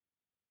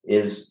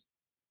is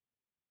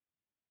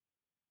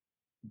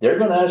they're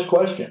going to ask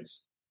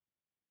questions.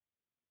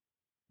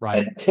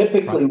 Right. And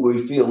typically we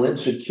feel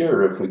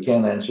insecure if we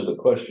can't answer the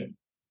question.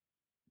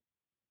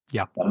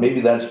 Yeah. Now, maybe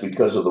that's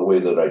because of the way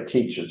that I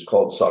teach. It's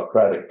called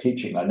Socratic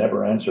teaching. I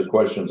never answer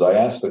questions. I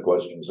ask the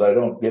questions. I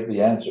don't give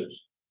the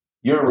answers.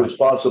 You're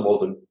responsible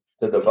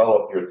to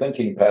develop your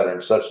thinking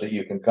patterns such that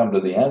you can come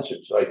to the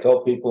answers. I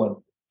tell people in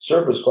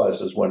service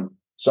classes when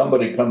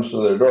somebody comes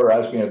to their door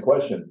asking a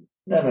question,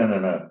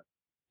 no.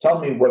 Tell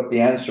me what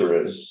the answer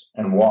is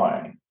and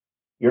why.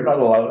 You're not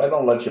allowed. I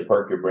don't let you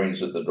park your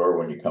brains at the door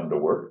when you come to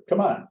work. Come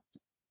on.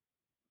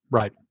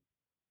 Right.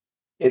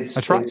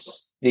 That's right.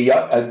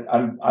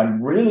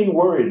 I'm really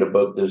worried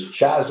about this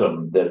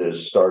chasm that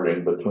is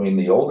starting between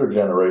the older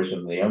generation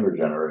and the younger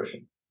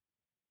generation.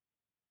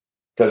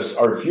 Because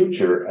our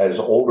future as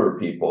older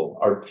people,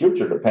 our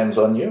future depends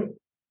on you.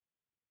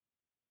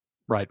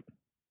 Right.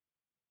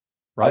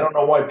 I don't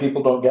know why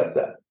people don't get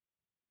that.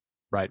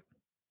 Right.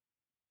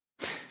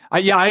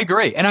 I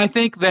agree. And I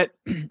think that,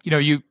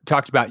 you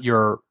talked about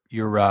your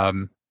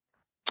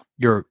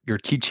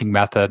teaching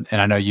method, and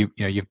I know you've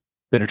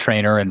been a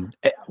trainer, and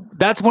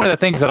that's one of the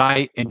things that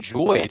I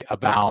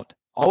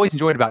always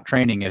enjoyed about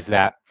training is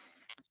that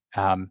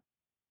a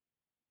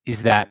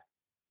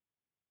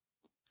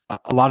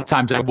lot of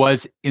times I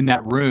was in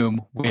that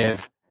room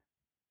with,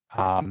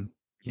 an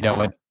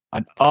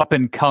up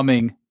and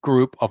coming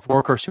group of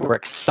workers who were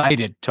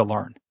excited to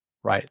learn,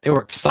 right? They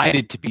were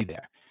excited to be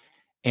there.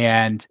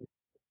 And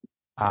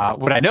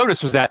what I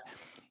noticed was that,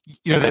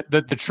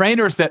 the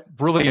trainers that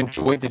really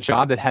enjoyed the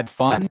job, that had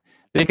fun,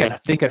 they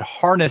could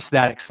harness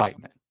that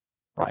excitement,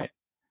 right?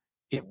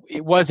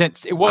 It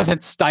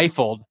wasn't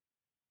stifled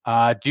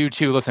due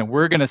to, listen,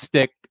 we're going to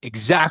stick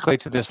exactly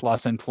to this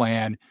lesson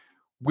plan.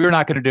 We're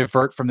not going to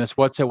divert from this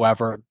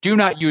whatsoever. Do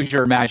not use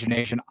your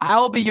imagination.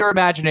 I'll be your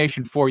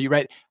imagination for you,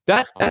 right?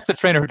 That's the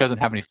trainer who doesn't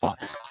have any fun,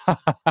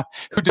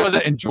 who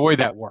doesn't enjoy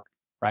that work,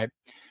 right?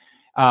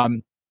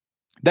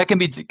 That can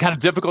be kind of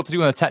difficult to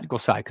do on the technical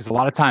side, because a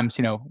lot of times,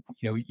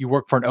 you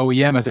work for an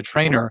OEM as a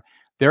trainer.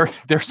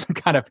 There's some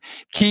kind of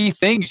key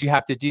things you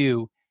have to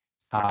do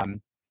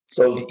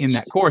in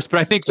that course. But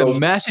I think the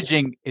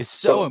messaging is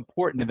so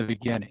important in the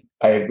beginning.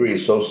 I agree.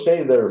 So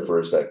stay there for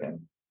a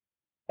second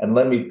and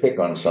let me pick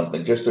on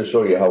something just to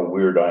show you how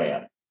weird I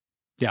am.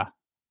 Yeah.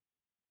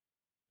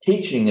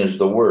 Teaching is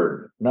the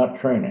word, not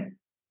training.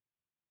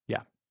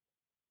 Yeah.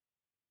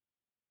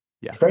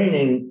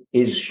 Training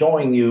is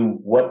showing you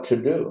what to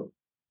do.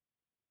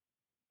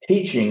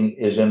 Teaching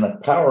is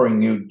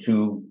empowering you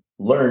to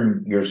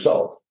learn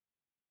yourself.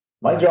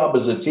 My job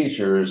as a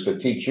teacher is to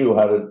teach you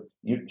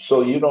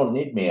so you don't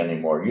need me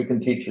anymore. You can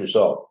teach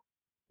yourself.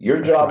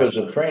 Your job as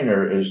a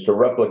trainer is to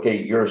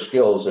replicate your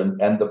skills and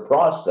the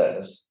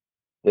process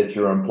that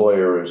your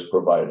employer is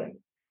providing.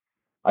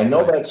 I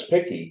know that's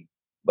picky,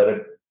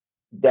 but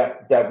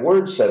that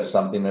word says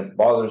something that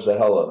bothers the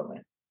hell out of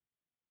me.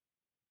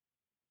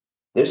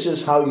 This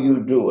is how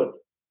you do it.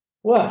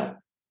 What?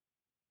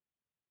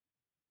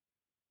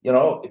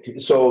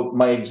 So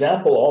my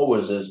example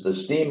always is the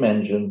steam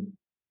engine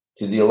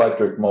to the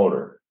electric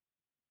motor.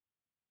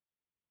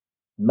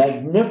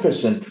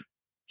 Magnificent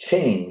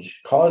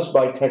change caused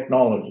by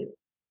technology.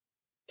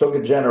 Took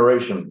a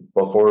generation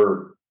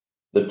before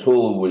the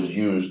tool was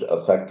used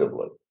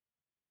effectively.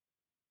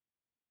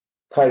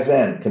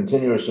 Kaizen,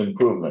 continuous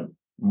improvement,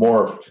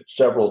 morphed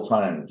several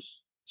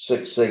times.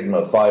 Six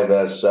Sigma,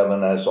 5S,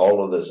 7S,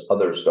 all of this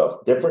other stuff.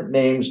 Different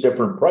names,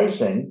 different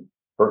pricing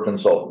for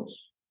consultants.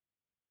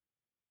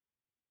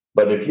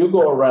 But if you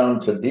go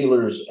around to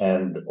dealers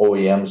and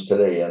OEMs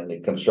today in the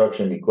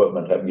construction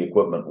equipment, heavy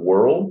equipment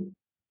world,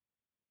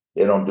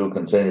 they don't do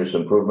continuous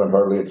improvement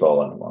hardly at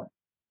all anymore.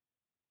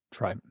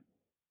 That's right.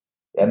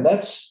 And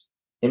that's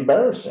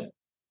embarrassing.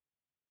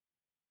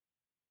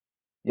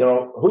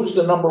 Who's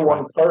the number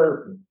one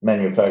car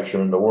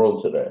manufacturer in the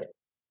world today?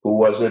 Who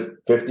was it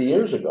 50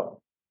 years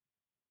ago?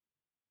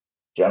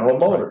 General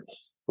Motors.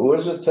 Who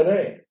is it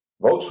today?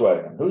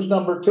 Volkswagen. Who's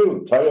number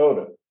 2?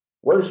 Toyota.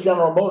 Where's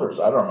General Motors?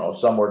 I don't know,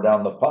 somewhere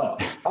down the pile.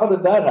 How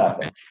did that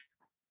happen?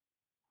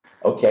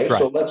 Okay,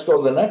 so let's go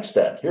to the next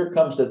step. Here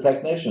comes the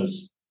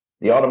technicians.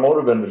 The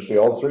automotive industry,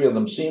 all three of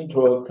them seem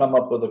to have come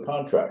up with a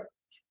contract.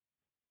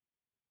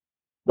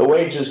 The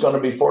wage is going to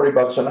be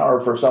 $40 an hour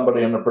for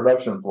somebody on the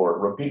production floor,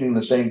 repeating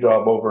the same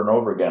job over and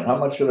over again. How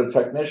much should a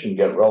technician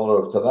get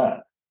relative to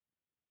that?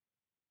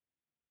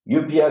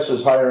 UPS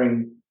is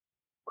hiring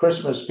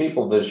Christmas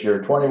people this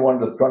year, $21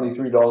 to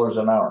 $23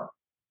 an hour.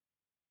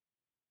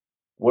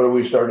 what do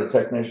we start a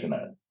technician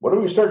at? What do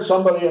we start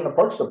somebody in the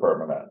parks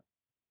department at?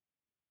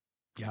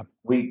 Yeah.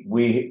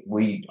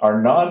 We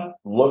are not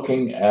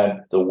looking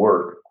at the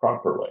work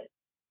properly.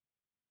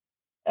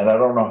 And I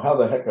don't know how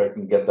the heck I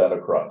can get that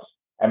across.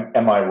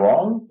 Am I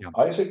wrong, Yeah.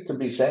 Isaac, to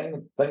be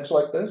saying things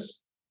like this?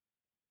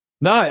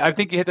 No, I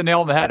think you hit the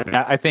nail on the head.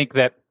 I think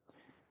that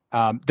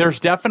there's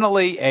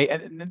definitely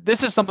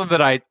this is something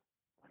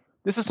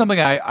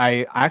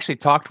I actually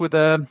talked with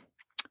a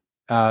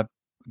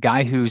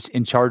guy who's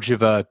in charge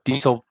of a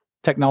diesel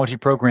technology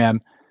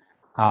program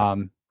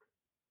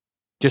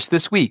just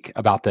this week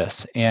about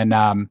this.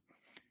 And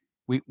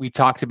we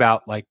talked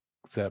about like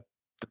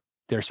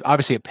there's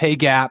obviously a pay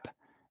gap.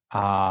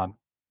 Yeah,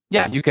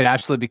 you could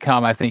absolutely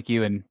become, I think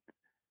you and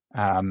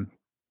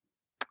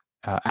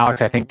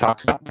Alex, I think,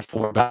 talked about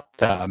before about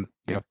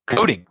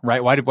coding,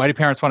 right? Why do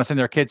parents want to send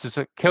their kids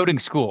to coding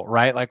school,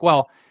 right? Like,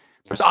 well,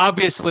 there's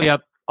obviously a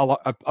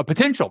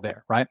potential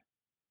there, right?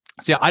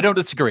 So yeah, I don't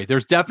disagree.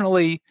 There's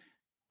definitely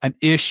an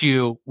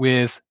issue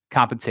with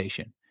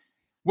compensation.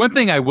 One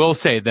thing I will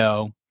say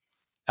though,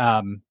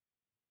 and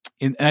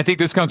I think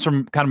this comes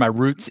from kind of my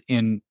roots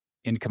in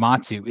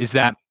Komatsu, is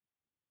that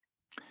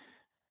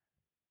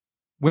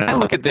when I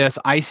look at this,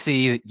 I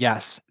see that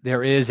yes,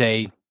 there is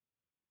I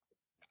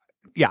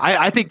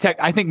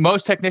think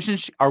most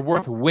technicians are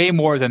worth way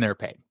more than they're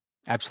paid.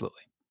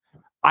 Absolutely.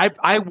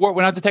 I worked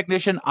when I was a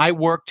technician, I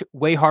worked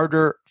way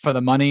harder for the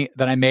money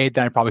that I made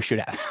than I probably should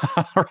have.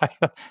 Right.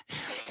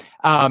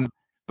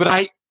 But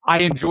I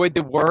enjoyed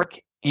the work.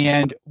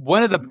 And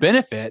one of the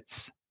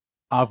benefits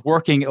of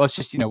working, let's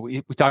just,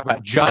 we talk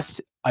about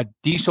just a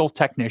diesel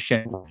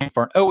technician working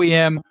for an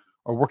OEM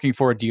or working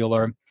for a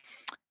dealer.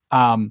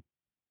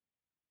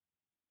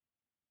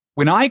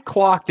 When I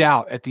clocked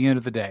out at the end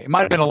of the day, it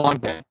might have been a long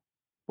day,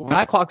 but when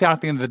I clocked out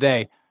at the end of the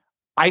day,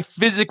 I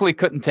physically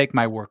couldn't take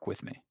my work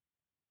with me.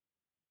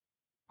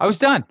 I was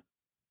done.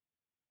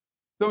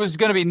 There was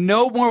going to be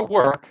no more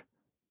work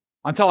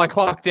until I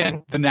clocked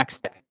in the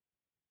next day.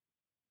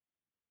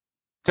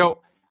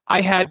 So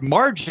I had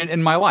margin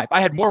in my life.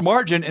 I had more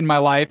margin in my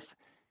life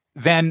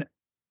than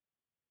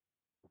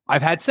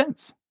I've had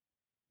since,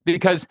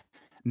 because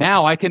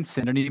now I can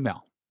send an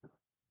email.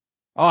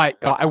 Oh,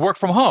 I work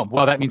from home.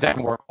 Well, that means I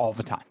can work all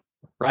the time,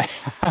 right?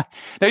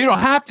 Now you don't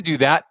have to do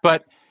that,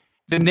 but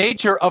the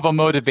nature of a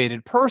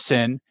motivated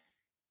person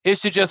is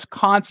to just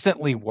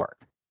constantly work.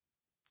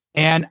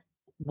 And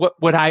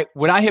what I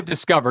have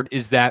discovered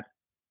is that,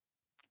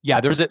 yeah,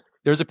 there's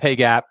a pay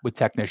gap with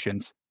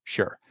technicians,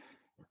 sure.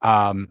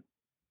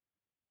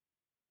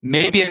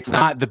 Maybe it's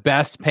not the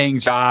best paying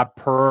job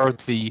per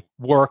the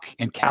work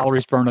and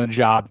calories burned on the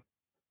job.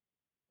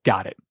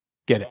 Got it.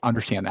 Get it.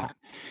 Understand that.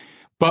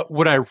 But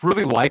what I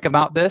really like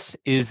about this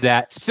is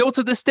that still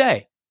to this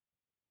day,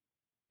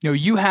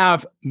 you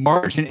have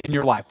margin in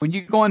your life. When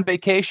you go on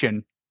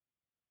vacation,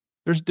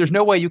 there's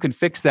no way you can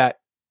fix that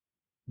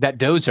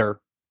dozer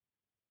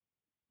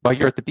while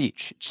you're at the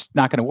beach. It's just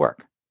not going to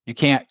work. You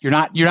can't. You're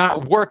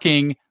not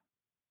working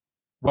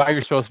while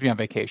you're supposed to be on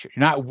vacation.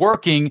 You're not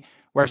working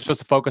where you're supposed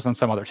to focus on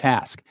some other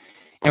task.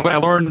 And what I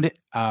learned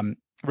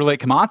really at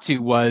Komatsu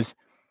was,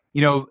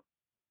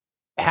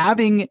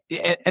 having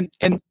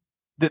and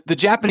the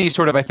Japanese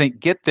sort of, I think,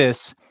 get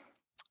this.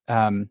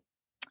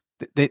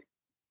 The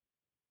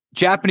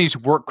Japanese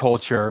work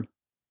culture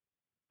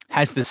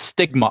has this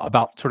stigma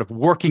about sort of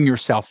working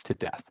yourself to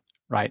death,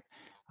 right?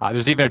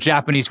 There's even a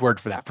Japanese word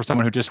for that, for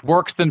someone who just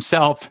works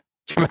themselves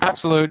to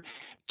absolute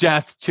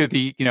death, to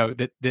the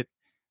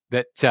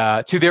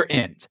to their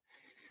end.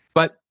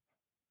 But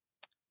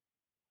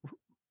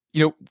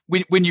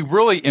when you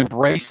really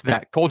embrace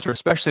that culture,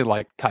 especially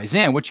like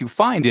Kaizen, what you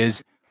find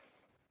is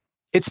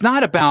it's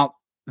not about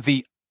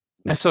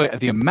necessarily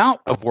the amount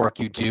of work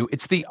you do,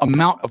 it's the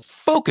amount of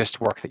focused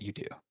work that you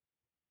do.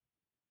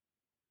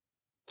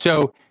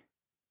 So,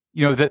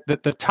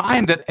 the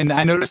time that, and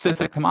I noticed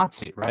this at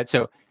Komatsu, right?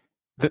 So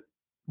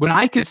when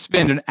I could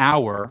spend an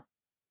hour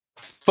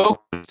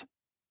focused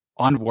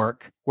on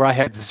work where I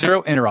had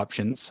zero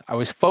interruptions, I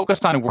was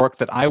focused on work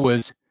that I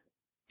was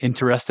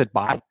interested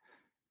by.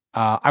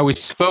 I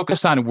was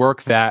focused on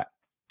work that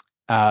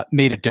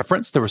made a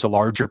difference. There was a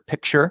larger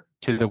picture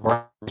to the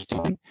work I was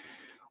doing.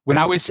 When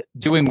I was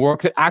doing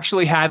work that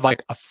actually had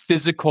like a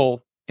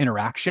physical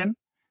interaction,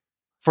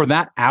 for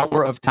that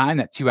hour of time,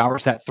 that 2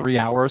 hours, that 3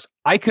 hours,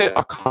 I could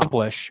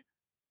accomplish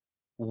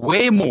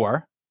way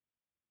more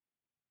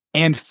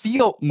and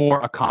feel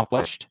more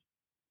accomplished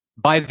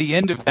by the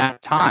end of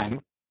that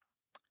time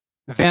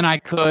than I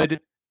could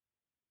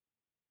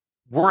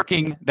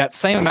working that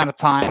same amount of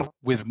time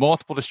with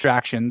multiple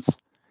distractions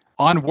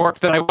on work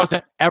that I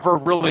wasn't ever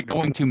really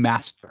going to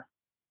master,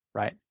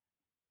 right?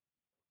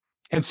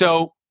 And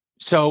so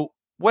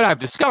what I've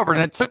discovered,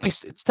 and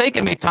it's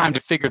taken me time to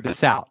figure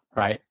this out,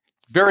 right?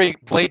 Very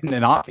blatant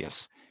and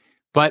obvious.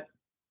 But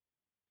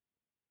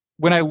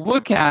when I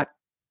look at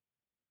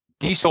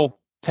diesel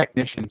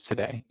technicians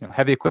today,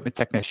 heavy equipment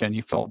technician,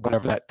 you feel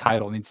whatever that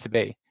title needs to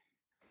be,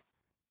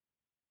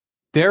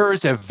 there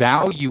is a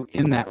value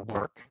in that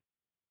work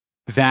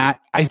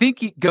that I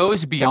think it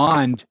goes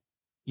beyond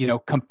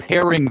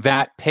comparing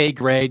that pay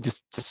grade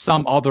to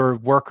some other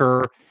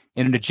worker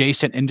in an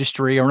adjacent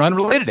industry or an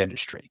unrelated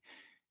industry.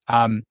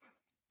 And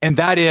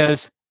that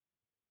is,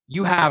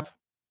 you have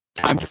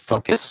time to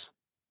focus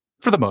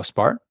for the most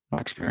part, my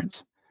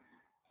experience.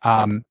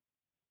 And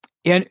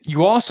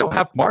you also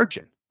have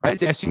margin, right?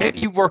 So maybe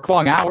you work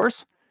long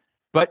hours,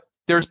 but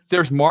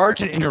there's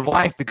margin in your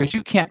life because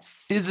you can't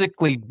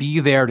physically be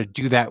there to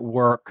do that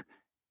work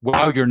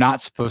while you're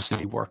not supposed to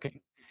be working.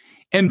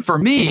 And for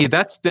me,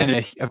 that's been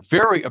a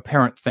very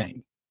apparent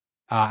thing.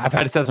 I've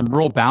had to set some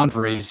real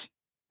boundaries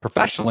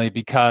professionally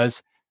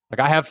because, like,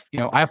 I have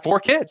 4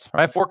 kids, or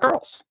I have 4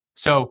 girls.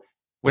 So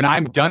when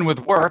I'm done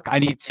with work, I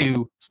need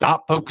to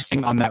stop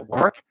focusing on that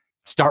work,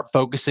 start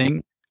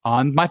focusing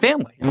on my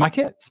family and my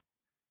kids.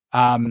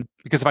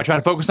 Because if I try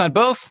to focus on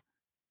both,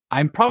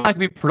 I'm probably not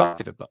going to be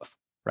productive at both,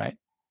 right?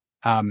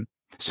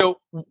 So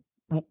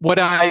what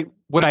I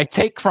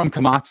take from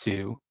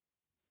Komatsu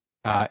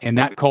in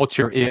that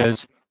culture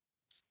is,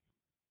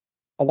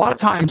 a lot of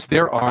times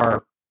there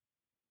are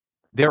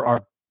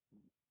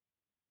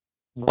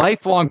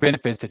lifelong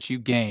benefits that you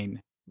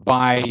gain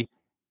by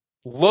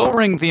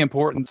lowering the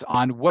importance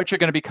on what you're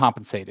going to be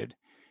compensated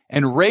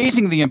and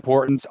raising the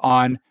importance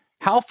on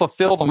how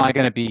fulfilled am I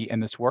going to be in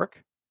this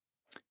work?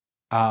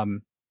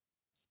 What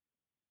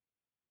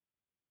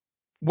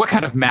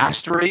kind of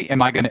mastery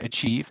am I going to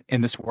achieve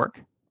in this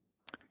work?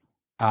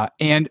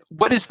 And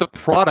what is the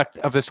product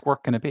of this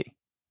work going to be?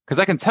 Because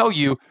I can tell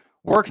you,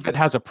 work that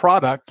has a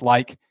product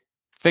like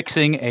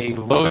fixing a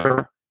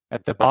loader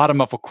at the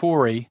bottom of a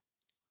quarry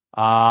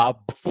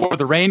before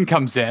the rain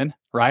comes in,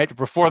 right?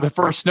 Before the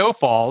first snow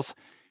falls,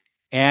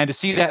 and to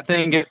see that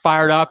thing get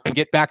fired up and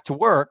get back to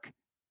work,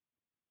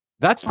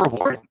 that's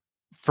rewarding.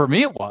 For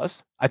me, it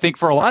was. I think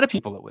for a lot of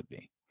people, it would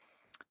be.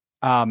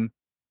 And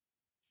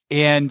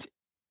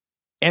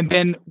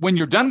then when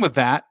you're done with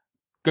that,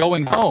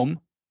 going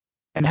home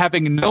and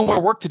having no more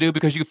work to do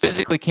because you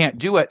physically can't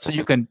do it, so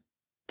you can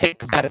take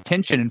that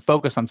attention and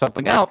focus on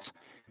something else.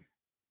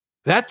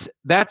 That's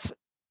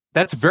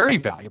very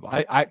valuable.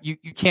 You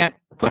can't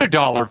put a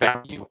dollar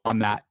value on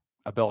that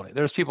ability.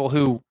 There's people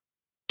who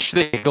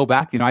they go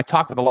back. I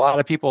talk with a lot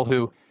of people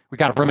who we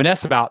kind of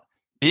reminisce about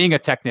being a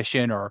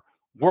technician or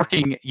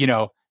working,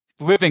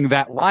 living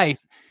that life.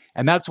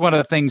 And that's one of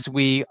the things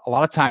we a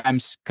lot of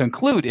times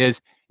conclude is,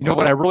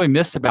 what I really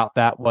missed about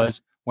that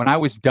was when I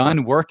was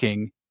done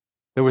working,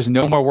 there was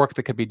no more work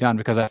that could be done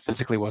because I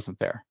physically wasn't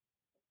there.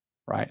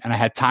 Right. And I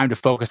had time to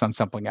focus on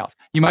something else.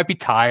 You might be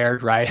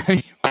tired, right?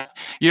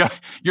 Your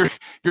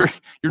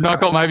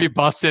knuckle might be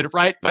busted,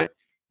 right? But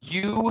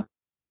you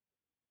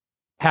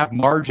have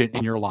margin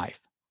in your life.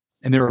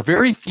 And there are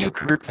very few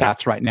career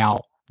paths right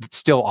now that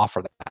still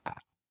offer that.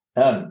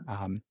 And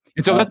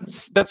so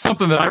that's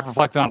something that I've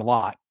reflected on a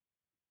lot.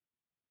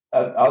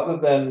 Other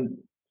than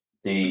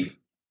the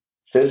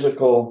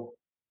physical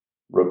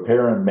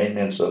repair and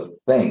maintenance of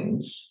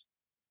things,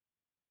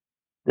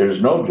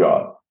 there's no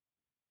job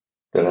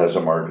that has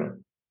a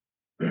margin.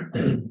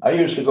 I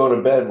used to go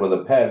to bed with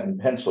a pad and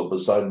pencil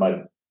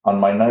on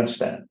my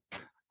nightstand.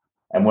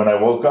 And when I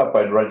woke up,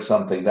 I'd write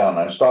something down.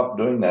 I stopped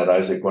doing that,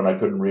 Isaac, when I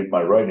couldn't read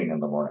my writing in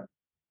the morning.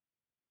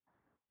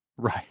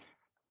 Right.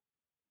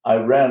 I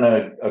ran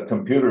a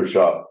computer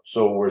shop,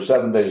 so we're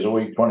 7 days a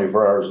week,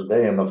 24 hours a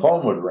day, and the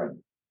phone would ring.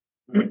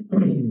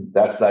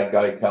 That's that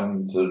guy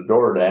coming to the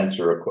door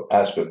to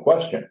ask a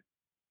question.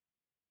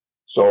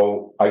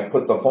 So I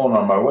put the phone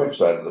on my wife's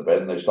side of the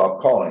bed, and they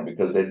stopped calling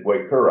because they'd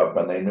wake her up,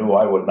 and they knew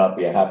I would not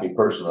be a happy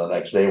person the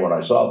next day when I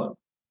saw them.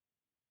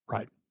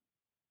 Right.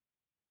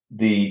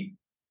 The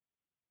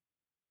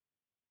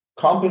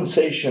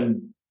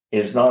compensation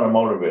is not a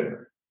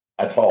motivator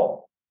at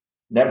all.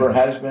 Never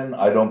has been.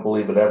 I don't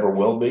believe it ever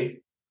will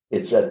be.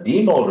 It's a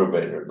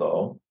demotivator,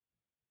 though,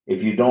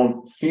 if you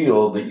don't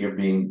feel that you're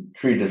being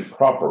treated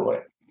properly.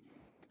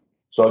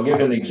 So I'll give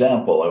you an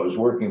example. I was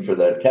working for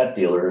that cat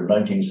dealer in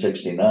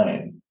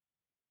 1969.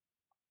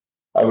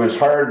 I was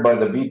hired by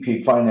the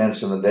VP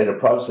Finance and the data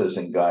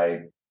processing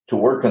guy to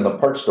work in the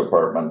parts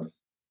department.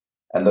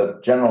 And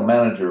the general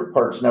manager of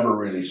parts never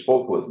really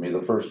spoke with me.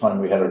 The first time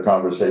we had a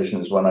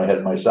conversation is when I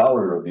had my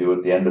salary review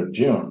at the end of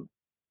June.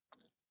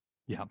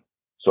 Yeah.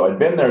 So I'd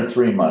been there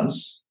 3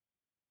 months.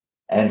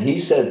 And he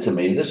said to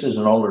me, this is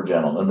an older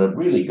gentleman, a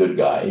really good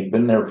guy. He'd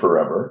been there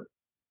forever.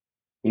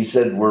 He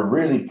said, we're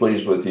really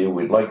pleased with you.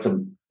 We'd like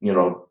to, we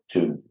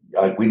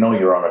know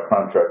you're on a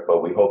contract,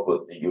 but we hope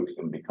that you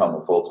can become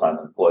a full-time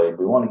employee.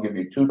 We want to give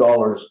you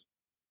 $2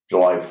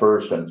 July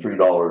 1st and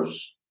 $3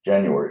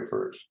 January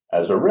 1st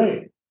as a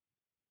rate.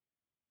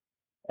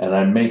 And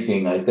I'm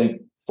making, I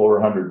think,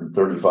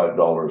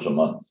 $435 a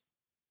month.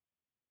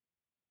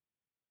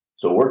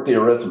 So work the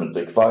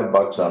arithmetic,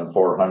 $5 on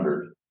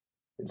 400.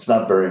 It's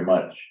not very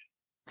much.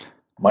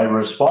 My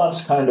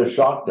response kind of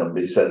shocked him.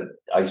 He said,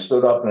 I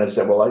stood up and I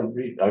said, well,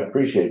 I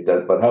appreciate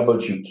that, but how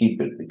about you keep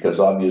it? Because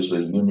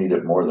obviously you need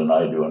it more than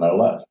I do. And I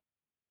left.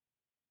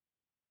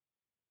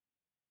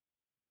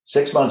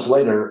 6 months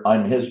later,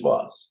 I'm his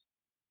boss.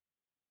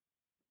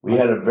 We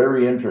had a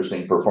very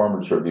interesting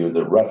performance review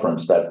that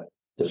referenced that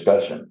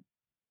discussion.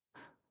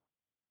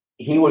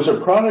 he was a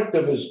product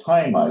of his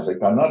time, Isaac.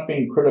 I'm not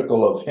being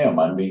critical of him.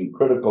 I'm being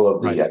critical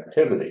of the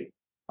activity.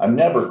 I'm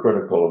never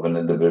critical of an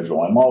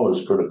individual. I'm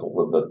always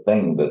critical of the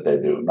thing that they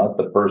do, not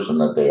the person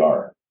that they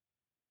are.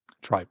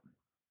 That's right.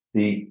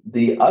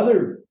 The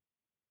other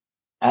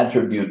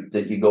attribute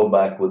that you go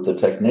back with the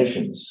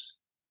technicians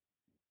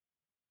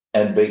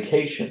and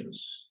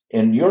vacations.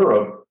 In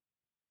Europe,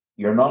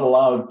 you're not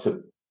allowed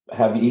to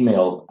have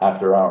email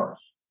after hours.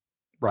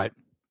 Right.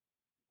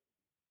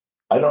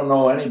 I don't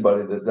know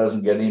anybody that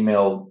doesn't get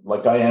email.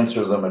 Like, I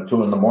answer them at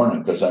 2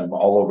 a.m. because I'm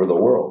all over the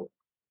world.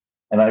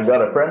 And I've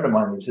got a friend of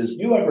mine who says,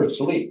 "You ever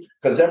sleep?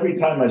 Because every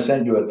time I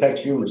send you a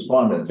text, you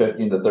respond in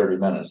 15 to 30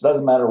 minutes.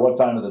 Doesn't matter what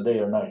time of the day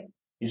or night."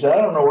 He said,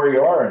 "I don't know where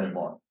you are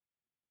anymore."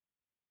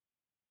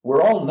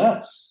 We're all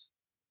nuts.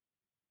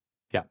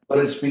 Yeah. But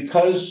it's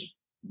because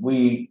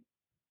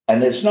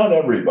and it's not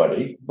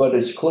everybody, but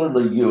it's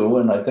clearly you,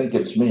 and I think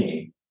it's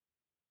me.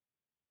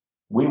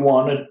 We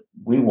want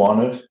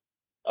to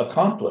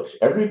accomplish.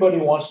 Everybody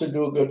wants to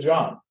do a good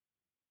job.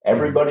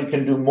 Everybody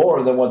can do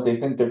more than what they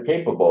think they're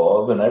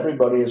capable of, and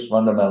everybody is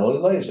fundamentally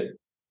lazy.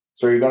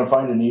 So you're going to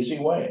find an easy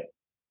way.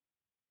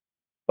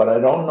 But I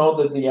don't know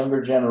that the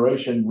younger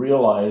generation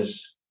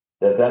realize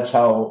that that's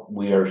how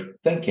we are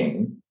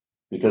thinking,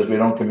 because we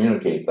don't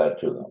communicate that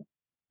to them.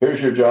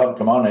 Here's your job.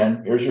 Come on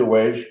in. Here's your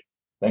wage.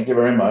 Thank you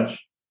very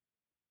much.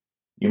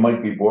 You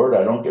might be bored.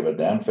 I don't give a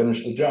damn.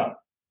 Finish the job.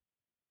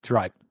 That's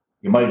right.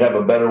 You might have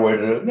a better way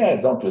to do it. Yeah,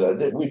 don't do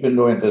that. We've been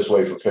doing it this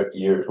way for 50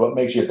 years. What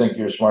makes you think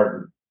you're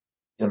smarter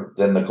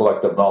than the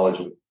collective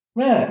knowledge?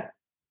 Man,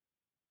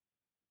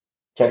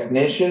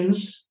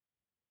 technicians,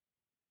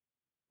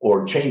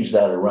 or change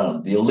that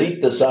around. The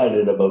elite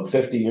decided about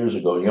 50 years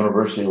ago,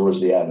 university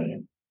was the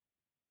avenue.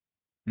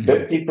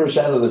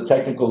 50% of the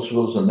technical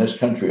schools in this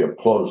country have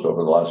closed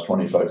over the last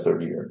 25,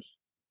 30 years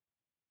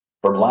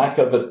for lack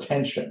of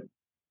attention.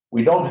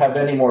 We don't have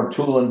any more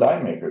tool and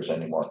die makers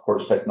anymore. Of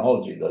course,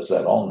 technology does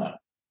that all now.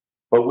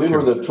 But we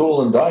were the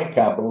tool and die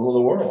capital of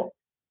the world.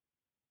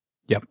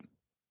 Yep.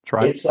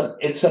 That's right.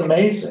 It's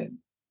amazing.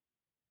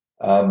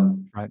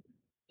 Right.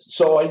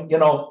 So,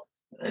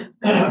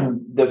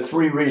 the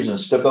three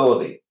reasons: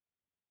 stability.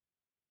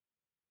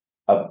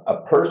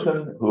 A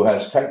person who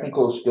has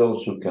technical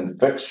skills, who can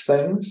fix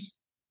things,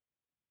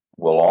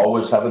 will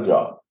always have a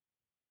job.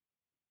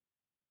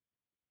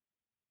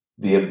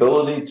 The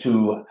ability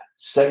to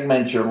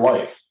segment your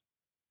life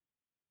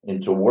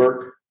into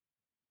work,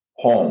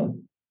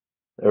 home.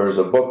 There was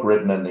a book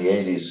written in the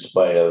 80s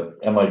by a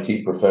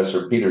MIT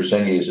professor, Peter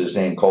Senge is his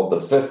name, called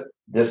The Fifth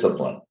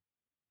Discipline.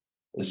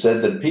 It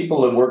said that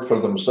people that work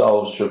for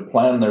themselves should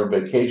plan their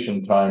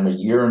vacation time a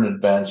year in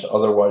advance,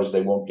 otherwise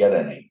they won't get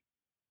any.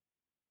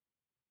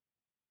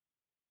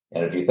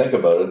 And if you think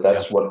about it,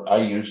 that's what I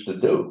used to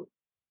do.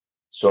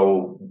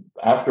 So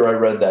after I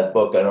read that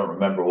book, I don't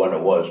remember when it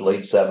was,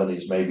 late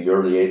 70s, maybe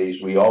early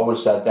 80s, we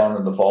always sat down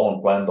in the fall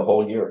and planned the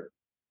whole year.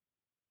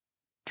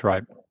 That's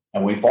right.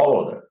 And we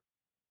followed it.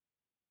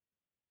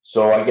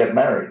 So I get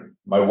married.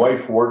 My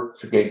wife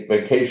worked to get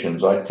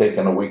vacations. I'd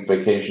taken a week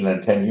vacation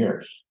in 10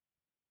 years.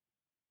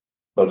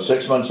 About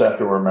 6 months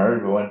after we're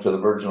married, we went to the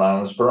Virgin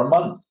Islands for a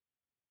month.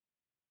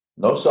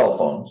 No cell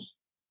phones.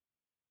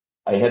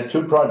 I had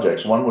two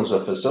projects. One was a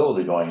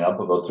facility going up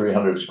about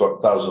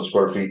 300,000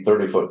 square feet,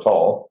 30 foot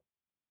tall,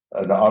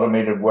 an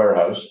automated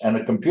warehouse, and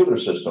a computer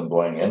system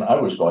going in. I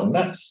was going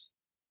nuts.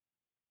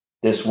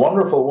 This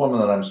wonderful woman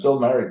that I'm still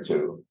married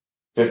to,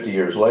 50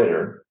 years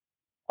later,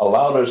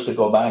 allowed us to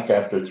go back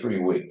after 3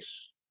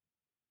 weeks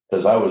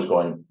because I was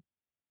going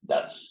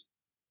nuts.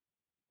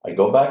 I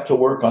go back to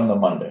work on the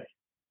Monday.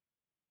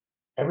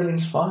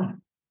 Everything's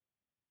fine.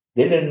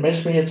 They didn't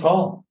miss me at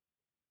all.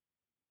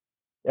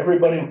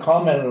 Everybody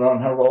commented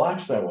on how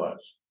relaxed I was.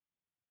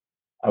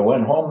 I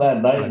went home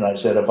that night and I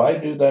said, if I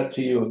do that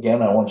to you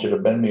again, I want you to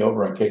bend me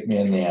over and kick me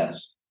in the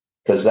ass,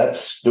 because that's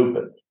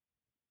stupid,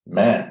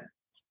 man.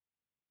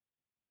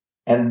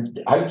 And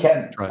I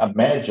can't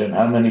imagine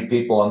how many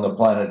people on the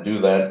planet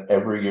do that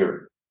every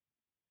year.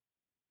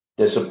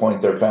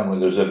 Disappoint their family.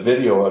 There's a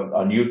video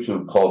on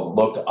YouTube called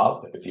Look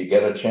Up. If you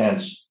get a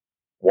chance,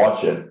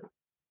 watch it.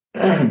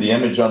 The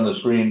image on the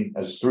screen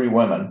has 3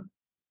 women.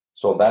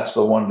 So that's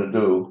the one to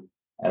do.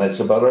 And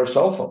it's about our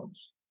cell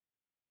phones.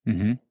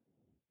 Mm-hmm.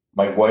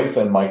 My wife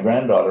and my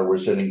granddaughter were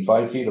sitting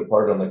 5 feet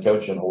apart on the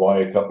couch in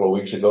Hawaii a couple of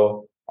weeks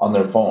ago on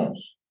their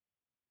phones,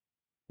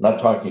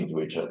 not talking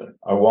to each other.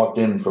 I walked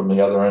in from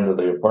the other end of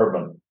the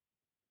apartment.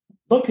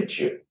 Look at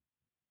you.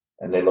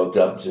 And they looked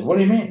up and said, what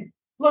do you mean?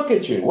 Look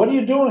at you. What are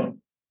you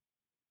doing?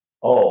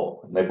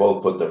 Oh, and they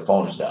both put their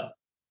phones down.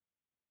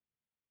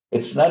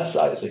 It's nuts,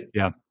 Isaac.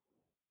 Yeah.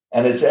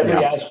 And it's every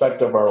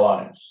aspect of our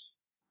lives.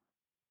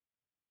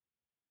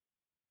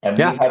 And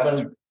we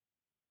haven't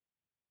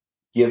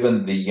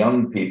given the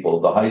young people,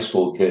 the high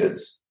school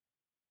kids,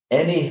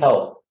 any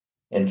help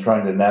in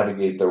trying to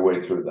navigate their way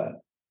through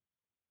that.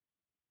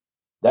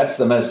 That's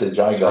the message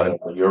I got out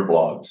of your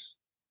blogs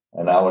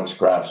and Alex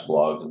Kraft's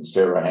blog and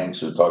Sarah Hanks,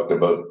 who talked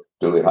about,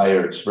 do we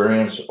hire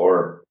experience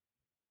or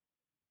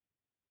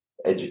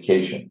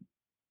education?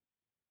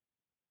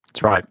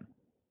 That's right.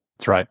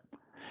 That's right.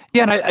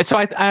 Yeah, and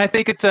I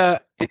think it's a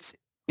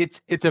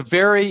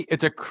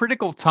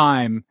critical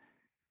time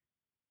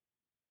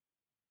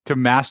to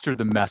master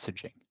the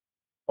messaging.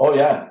 Oh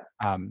yeah.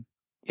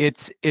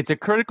 It's a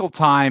critical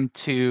time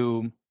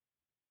to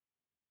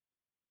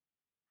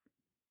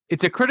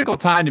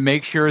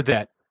make sure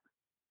that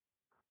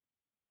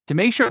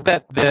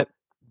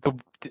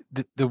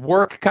the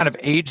work kind of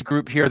age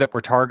group here that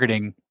we're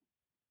targeting,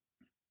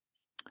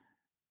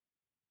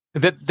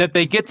 that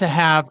they get to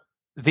have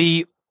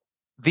the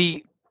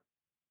the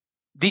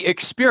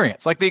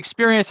experience, like the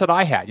experience that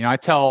I had. I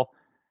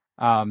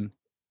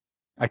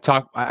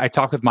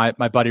talked with my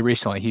buddy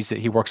recently.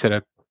 He works at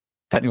a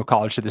technical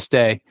college to this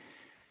day,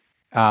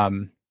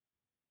 and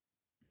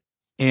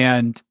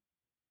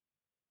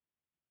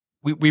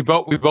we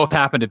both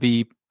happen to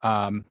be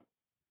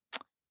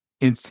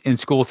in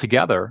school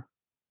together,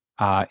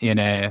 in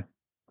an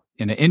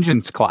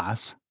engines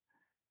class,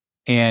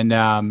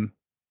 and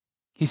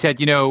he said,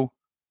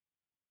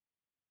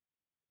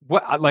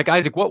 what, like,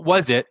 Isaac, what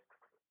was it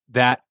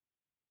that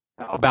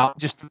about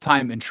just the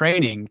time in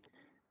training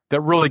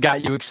that really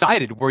got you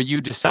excited, where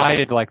you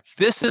decided, like,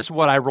 this is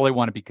what I really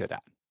want to be good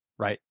at,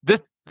 right?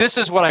 This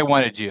is what I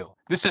want to do.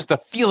 This is the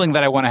feeling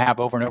that I want to have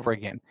over and over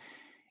again.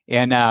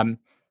 And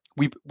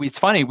it's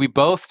funny, we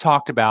both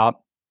talked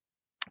about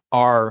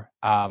our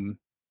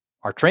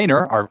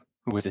trainer,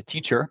 who was a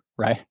teacher,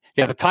 right?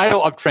 Yeah, the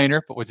title of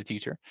trainer, but was a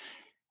teacher.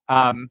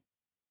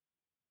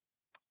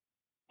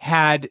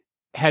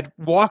 Had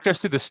walked us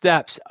through the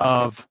steps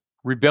of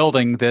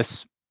rebuilding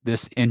this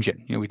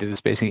engine. We did this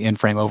basically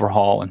in-frame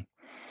overhaul, and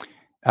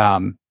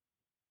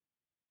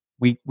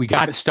we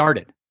got it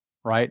started,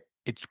 right?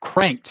 It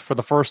cranked for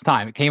the first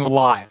time. It came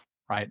alive,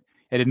 right?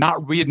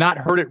 We had not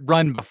heard it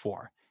run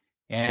before,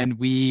 and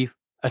we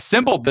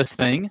assembled this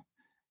thing,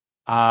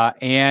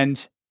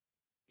 and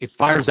it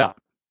fires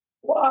up.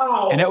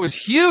 Wow! And it was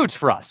huge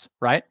for us,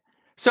 right?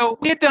 So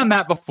we had done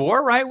that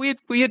before, right? We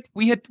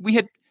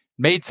had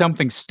made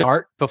something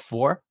start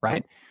before,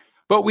 right?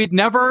 But we'd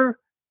never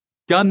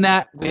done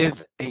that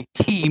with a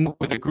team,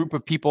 with a group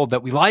of people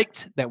that we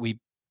liked, that we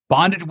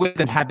bonded with,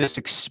 and had this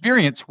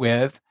experience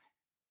with,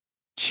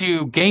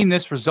 to gain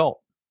this result.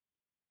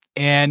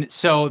 And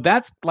so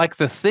that's like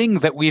the thing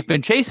that we've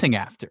been chasing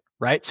after,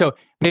 right? So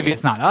maybe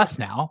it's not us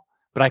now,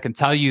 but I can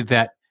tell you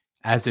that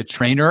as a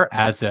trainer,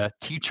 as a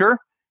teacher,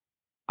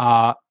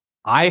 I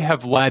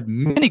have led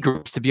many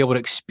groups to be able to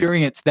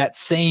experience that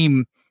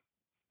same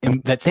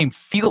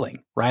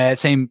feeling, right? That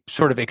same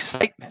sort of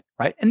excitement,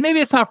 right? And maybe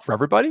it's not for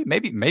everybody.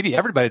 Maybe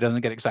everybody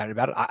doesn't get excited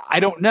about it. I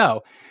don't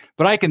know,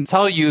 but I can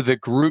tell you the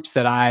groups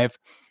that I've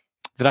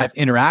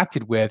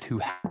interacted with who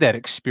had that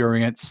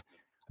experience,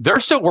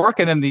 they're still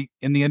working in the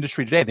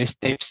industry today.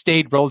 They've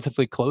stayed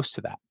relatively close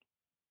to that,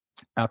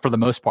 for the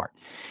most part.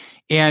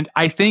 And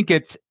I think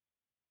it's,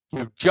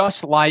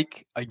 just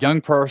like a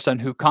young person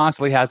who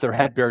constantly has their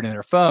head buried in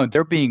their phone,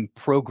 they're being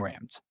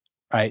programmed,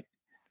 right?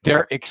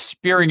 They're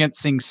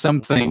experiencing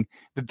something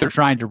that they're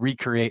trying to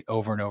recreate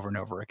over and over and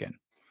over again.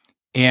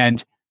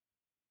 And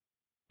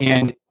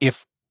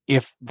if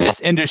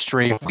this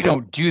industry, if we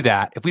don't do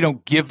that, if we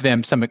don't give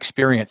them some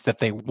experience that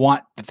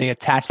they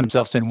attach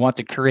themselves to and want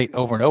to create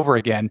over and over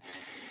again,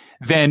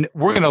 then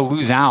we're going to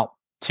lose out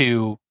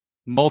to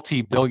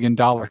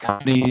multi-billion-dollar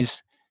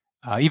companies,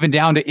 even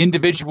down to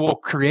individual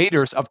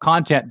creators of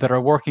content that are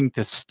working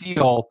to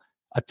steal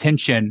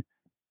attention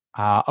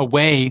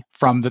away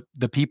from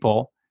the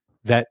people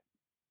that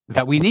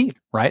we need,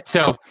 right?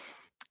 So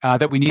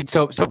that we need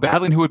so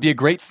badly, and who would be a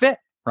great fit,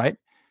 right?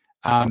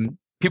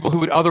 People who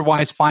would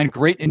otherwise find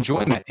great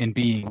enjoyment in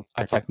being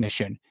a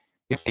technician,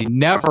 if they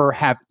never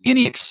have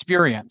any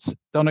experience,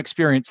 don't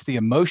experience the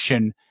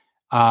emotion,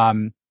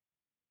 and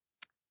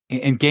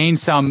gain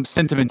some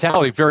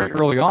sentimentality very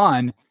early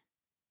on,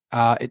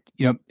 it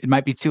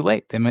might be too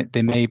late. They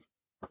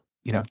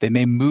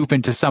may move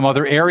into some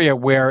other area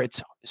where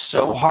it's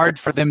so hard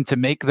for them to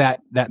make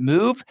that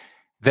move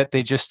that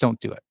they just don't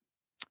do it.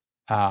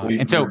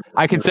 And so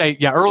I can say,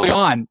 early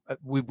on,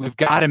 we've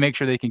got to make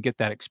sure they can get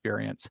that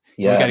experience.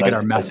 Yeah, we got to get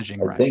our messaging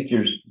right. I think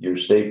your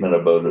statement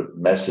about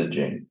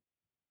messaging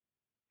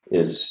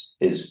is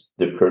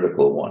the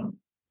critical one.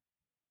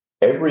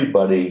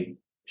 Everybody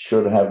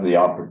should have the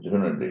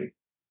opportunity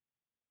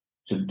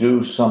to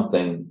do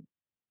something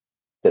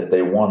that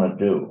they want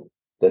to do,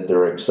 that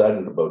they're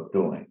excited about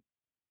doing.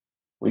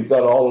 We've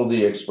got all of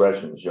the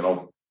expressions,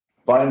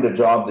 find a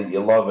job that you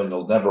love and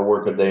you'll never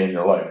work a day in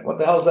your life. What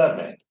the hell does that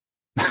mean?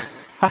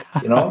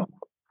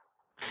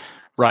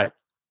 Right.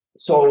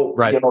 So,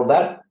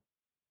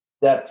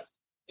 that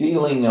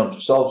feeling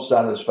of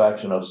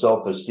self-satisfaction, of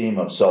self-esteem,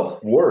 of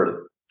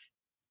self-worth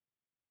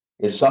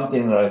is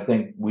something that I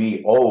think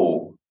we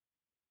owe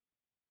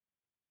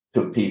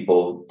to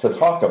people to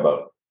talk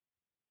about.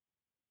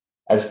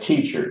 As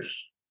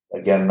teachers,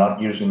 again,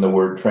 not using the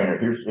word trainer,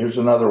 here's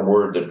another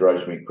word that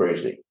drives me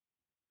crazy: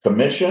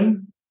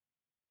 commission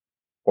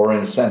or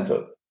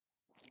incentive.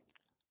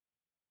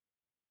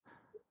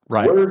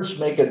 Right. Words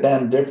make a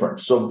damn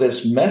difference. So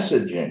this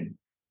messaging,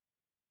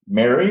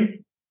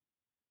 Mary,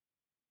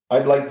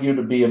 I'd like you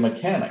to be a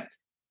mechanic.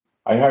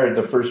 I hired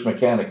the first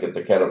mechanic at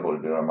the Caterpillar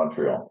in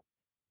Montreal.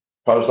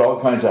 Caused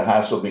all kinds of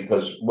hassle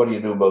because what do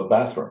you do about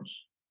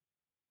bathrooms?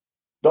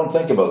 Don't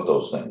think about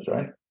those things,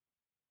 right?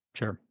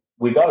 Sure.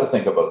 We got to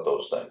think about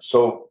those things.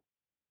 So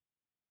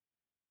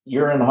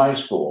you're in high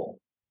school.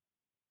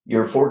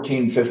 You're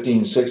 14,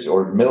 15, 16,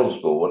 or middle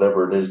school,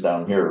 whatever it is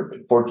down here,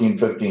 14,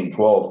 15,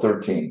 12,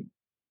 13.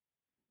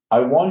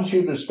 I want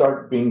you to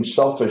start being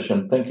selfish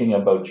and thinking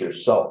about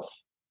yourself.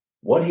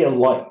 What do you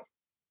like?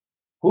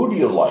 Who do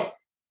you like?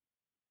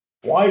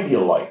 Why do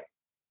you like?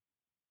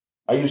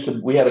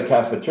 We had a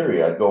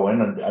cafeteria. I'd go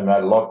in and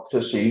I'd look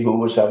to see who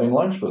was having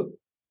lunch with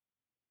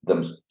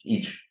them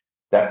each.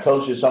 That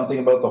tells you something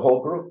about the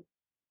whole group.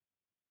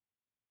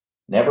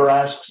 Never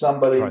ask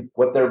somebody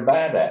what they're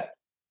bad at.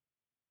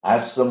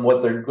 Ask them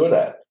what they're good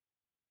at.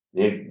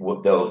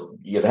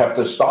 You'd have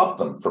to stop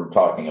them from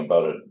talking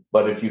about it.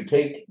 But if you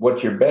take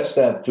what you're best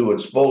at to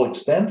its full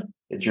extent,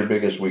 it's your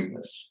biggest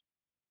weakness.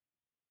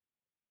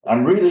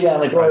 I'm really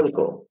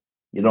analytical.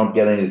 You don't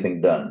get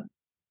anything done.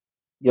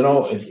 You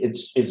know,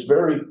 it's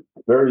very,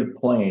 very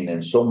plain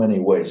in so many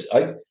ways.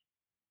 I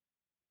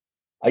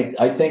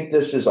think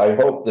I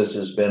hope this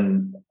has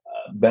been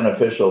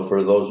beneficial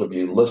for those of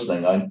you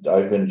listening.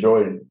 I've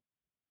enjoyed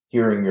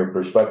hearing your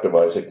perspective,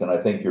 Isaac, and I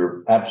think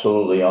you're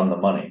absolutely on the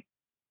money.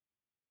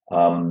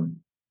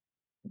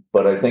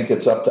 But I think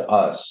it's up to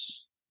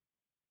us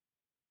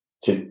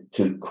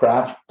to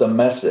craft the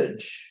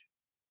message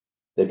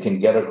that can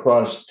get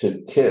across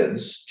to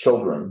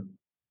children.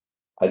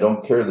 I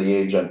don't care the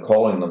age, I'm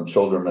calling them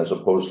children as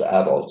opposed to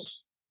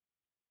adults.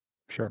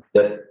 Sure.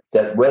 That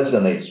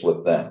resonates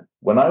with them.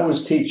 When I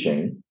was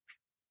teaching,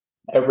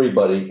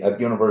 everybody at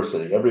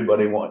university,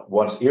 everybody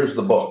wants, here's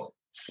the book.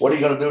 What are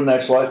you going to do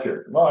next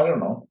lecture? No, I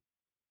don't know.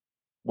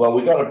 Well,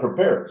 we got to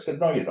prepare. I said,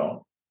 no, you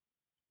don't.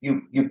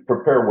 You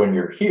prepare when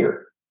you're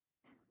here.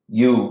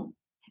 You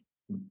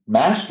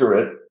master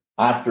it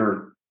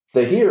after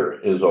the here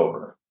is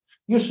over.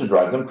 Used to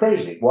drive them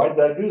crazy. Why did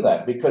I do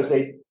that? Because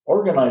they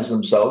organized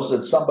themselves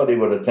that somebody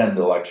would attend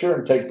the lecture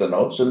and take the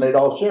notes and they'd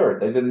all share it.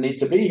 They didn't need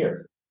to be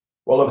here.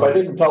 Well, if I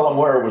didn't tell them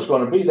where it was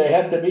going to be, they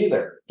had to be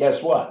there.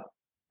 Guess what?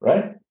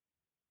 Right?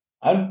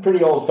 I'm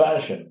pretty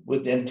old-fashioned.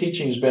 And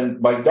teaching's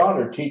been, my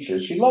daughter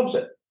teaches. She loves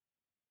it.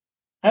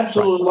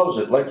 Absolutely loves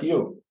it, like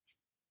you.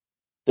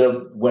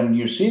 When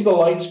you see the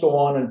lights go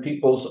on in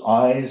people's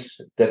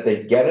eyes, that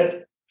they get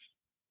it,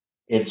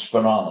 it's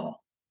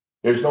phenomenal.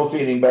 There's no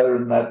feeling better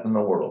than that in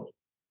the world.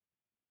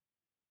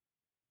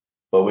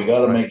 But we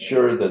got to make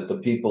sure that the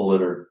people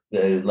that are,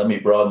 let me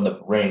broaden the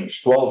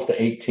range, 12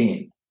 to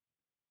 18,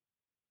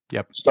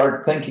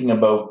 start thinking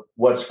about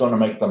what's going to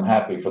make them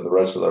happy for the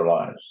rest of their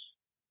lives.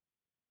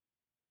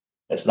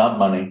 It's not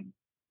money.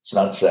 It's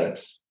not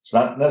sex. It's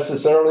not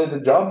necessarily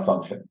the job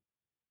function.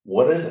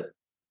 What is it?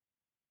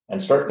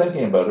 And start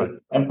thinking about it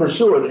and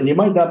pursue it. And you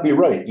might not be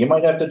right. You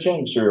might have to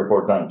change 3 or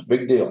 4 times.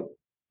 Big deal.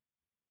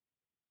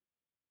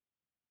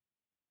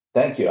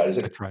 Thank you,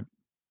 Isaac. That's right.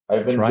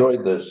 I've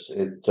enjoyed this.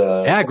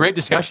 Great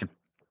discussion.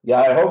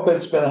 Yeah, I hope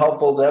it's been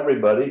helpful to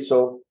everybody.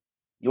 So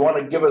you want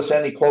to give us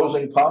any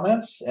closing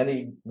comments,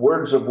 any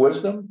words of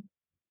wisdom?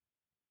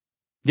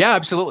 Yeah,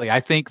 absolutely.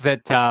 I think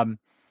that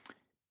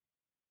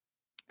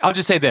I'll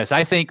just say this.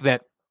 I think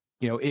that,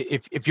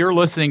 if you're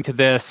listening to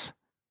this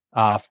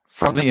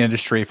from the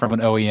industry, from an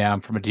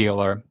OEM, from a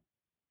dealer,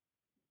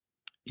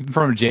 even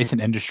from an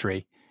adjacent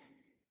industry,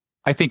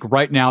 I think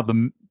right now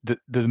the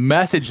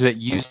message that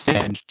you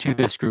send to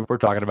this group we're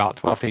talking about,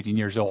 12 to 18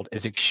 years old,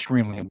 is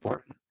extremely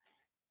important.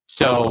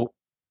 So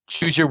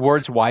choose your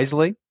words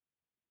wisely.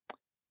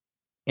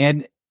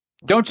 And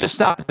don't just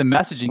stop at the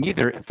messaging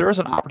either. If there is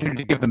an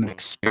opportunity to give them an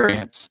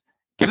experience,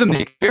 give them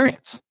the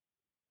experience.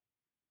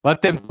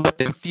 Let them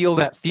feel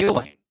that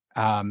feeling.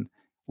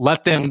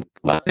 Let them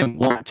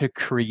want to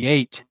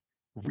create,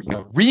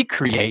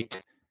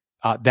 recreate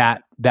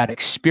that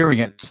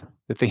experience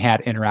that they had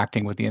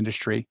interacting with the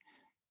industry,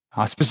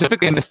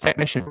 specifically in this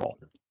technician role.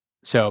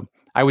 So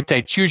I would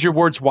say choose your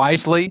words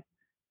wisely,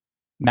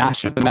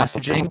 master the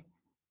messaging,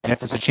 and if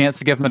there's a chance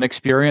to give them an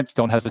experience,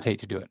 don't hesitate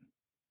to do it.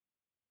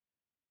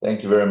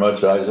 Thank you very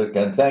much, Isaac,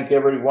 and thank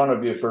every one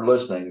of you for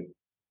listening.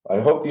 I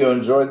hope you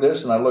enjoyed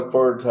this, and I look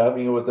forward to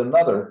having you with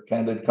another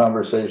candid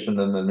conversation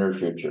in the near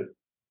future.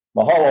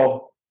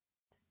 Mahalo.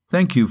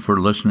 Thank you for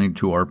listening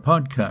to our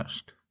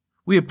podcast.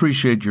 We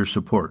appreciate your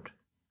support.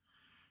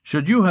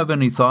 Should you have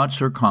any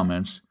thoughts or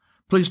comments,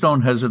 please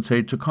don't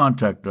hesitate to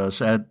contact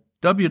us at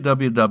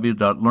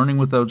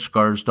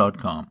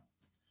www.learningwithoutscars.com.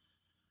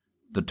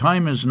 The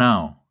time is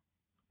now.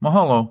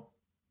 Mahalo.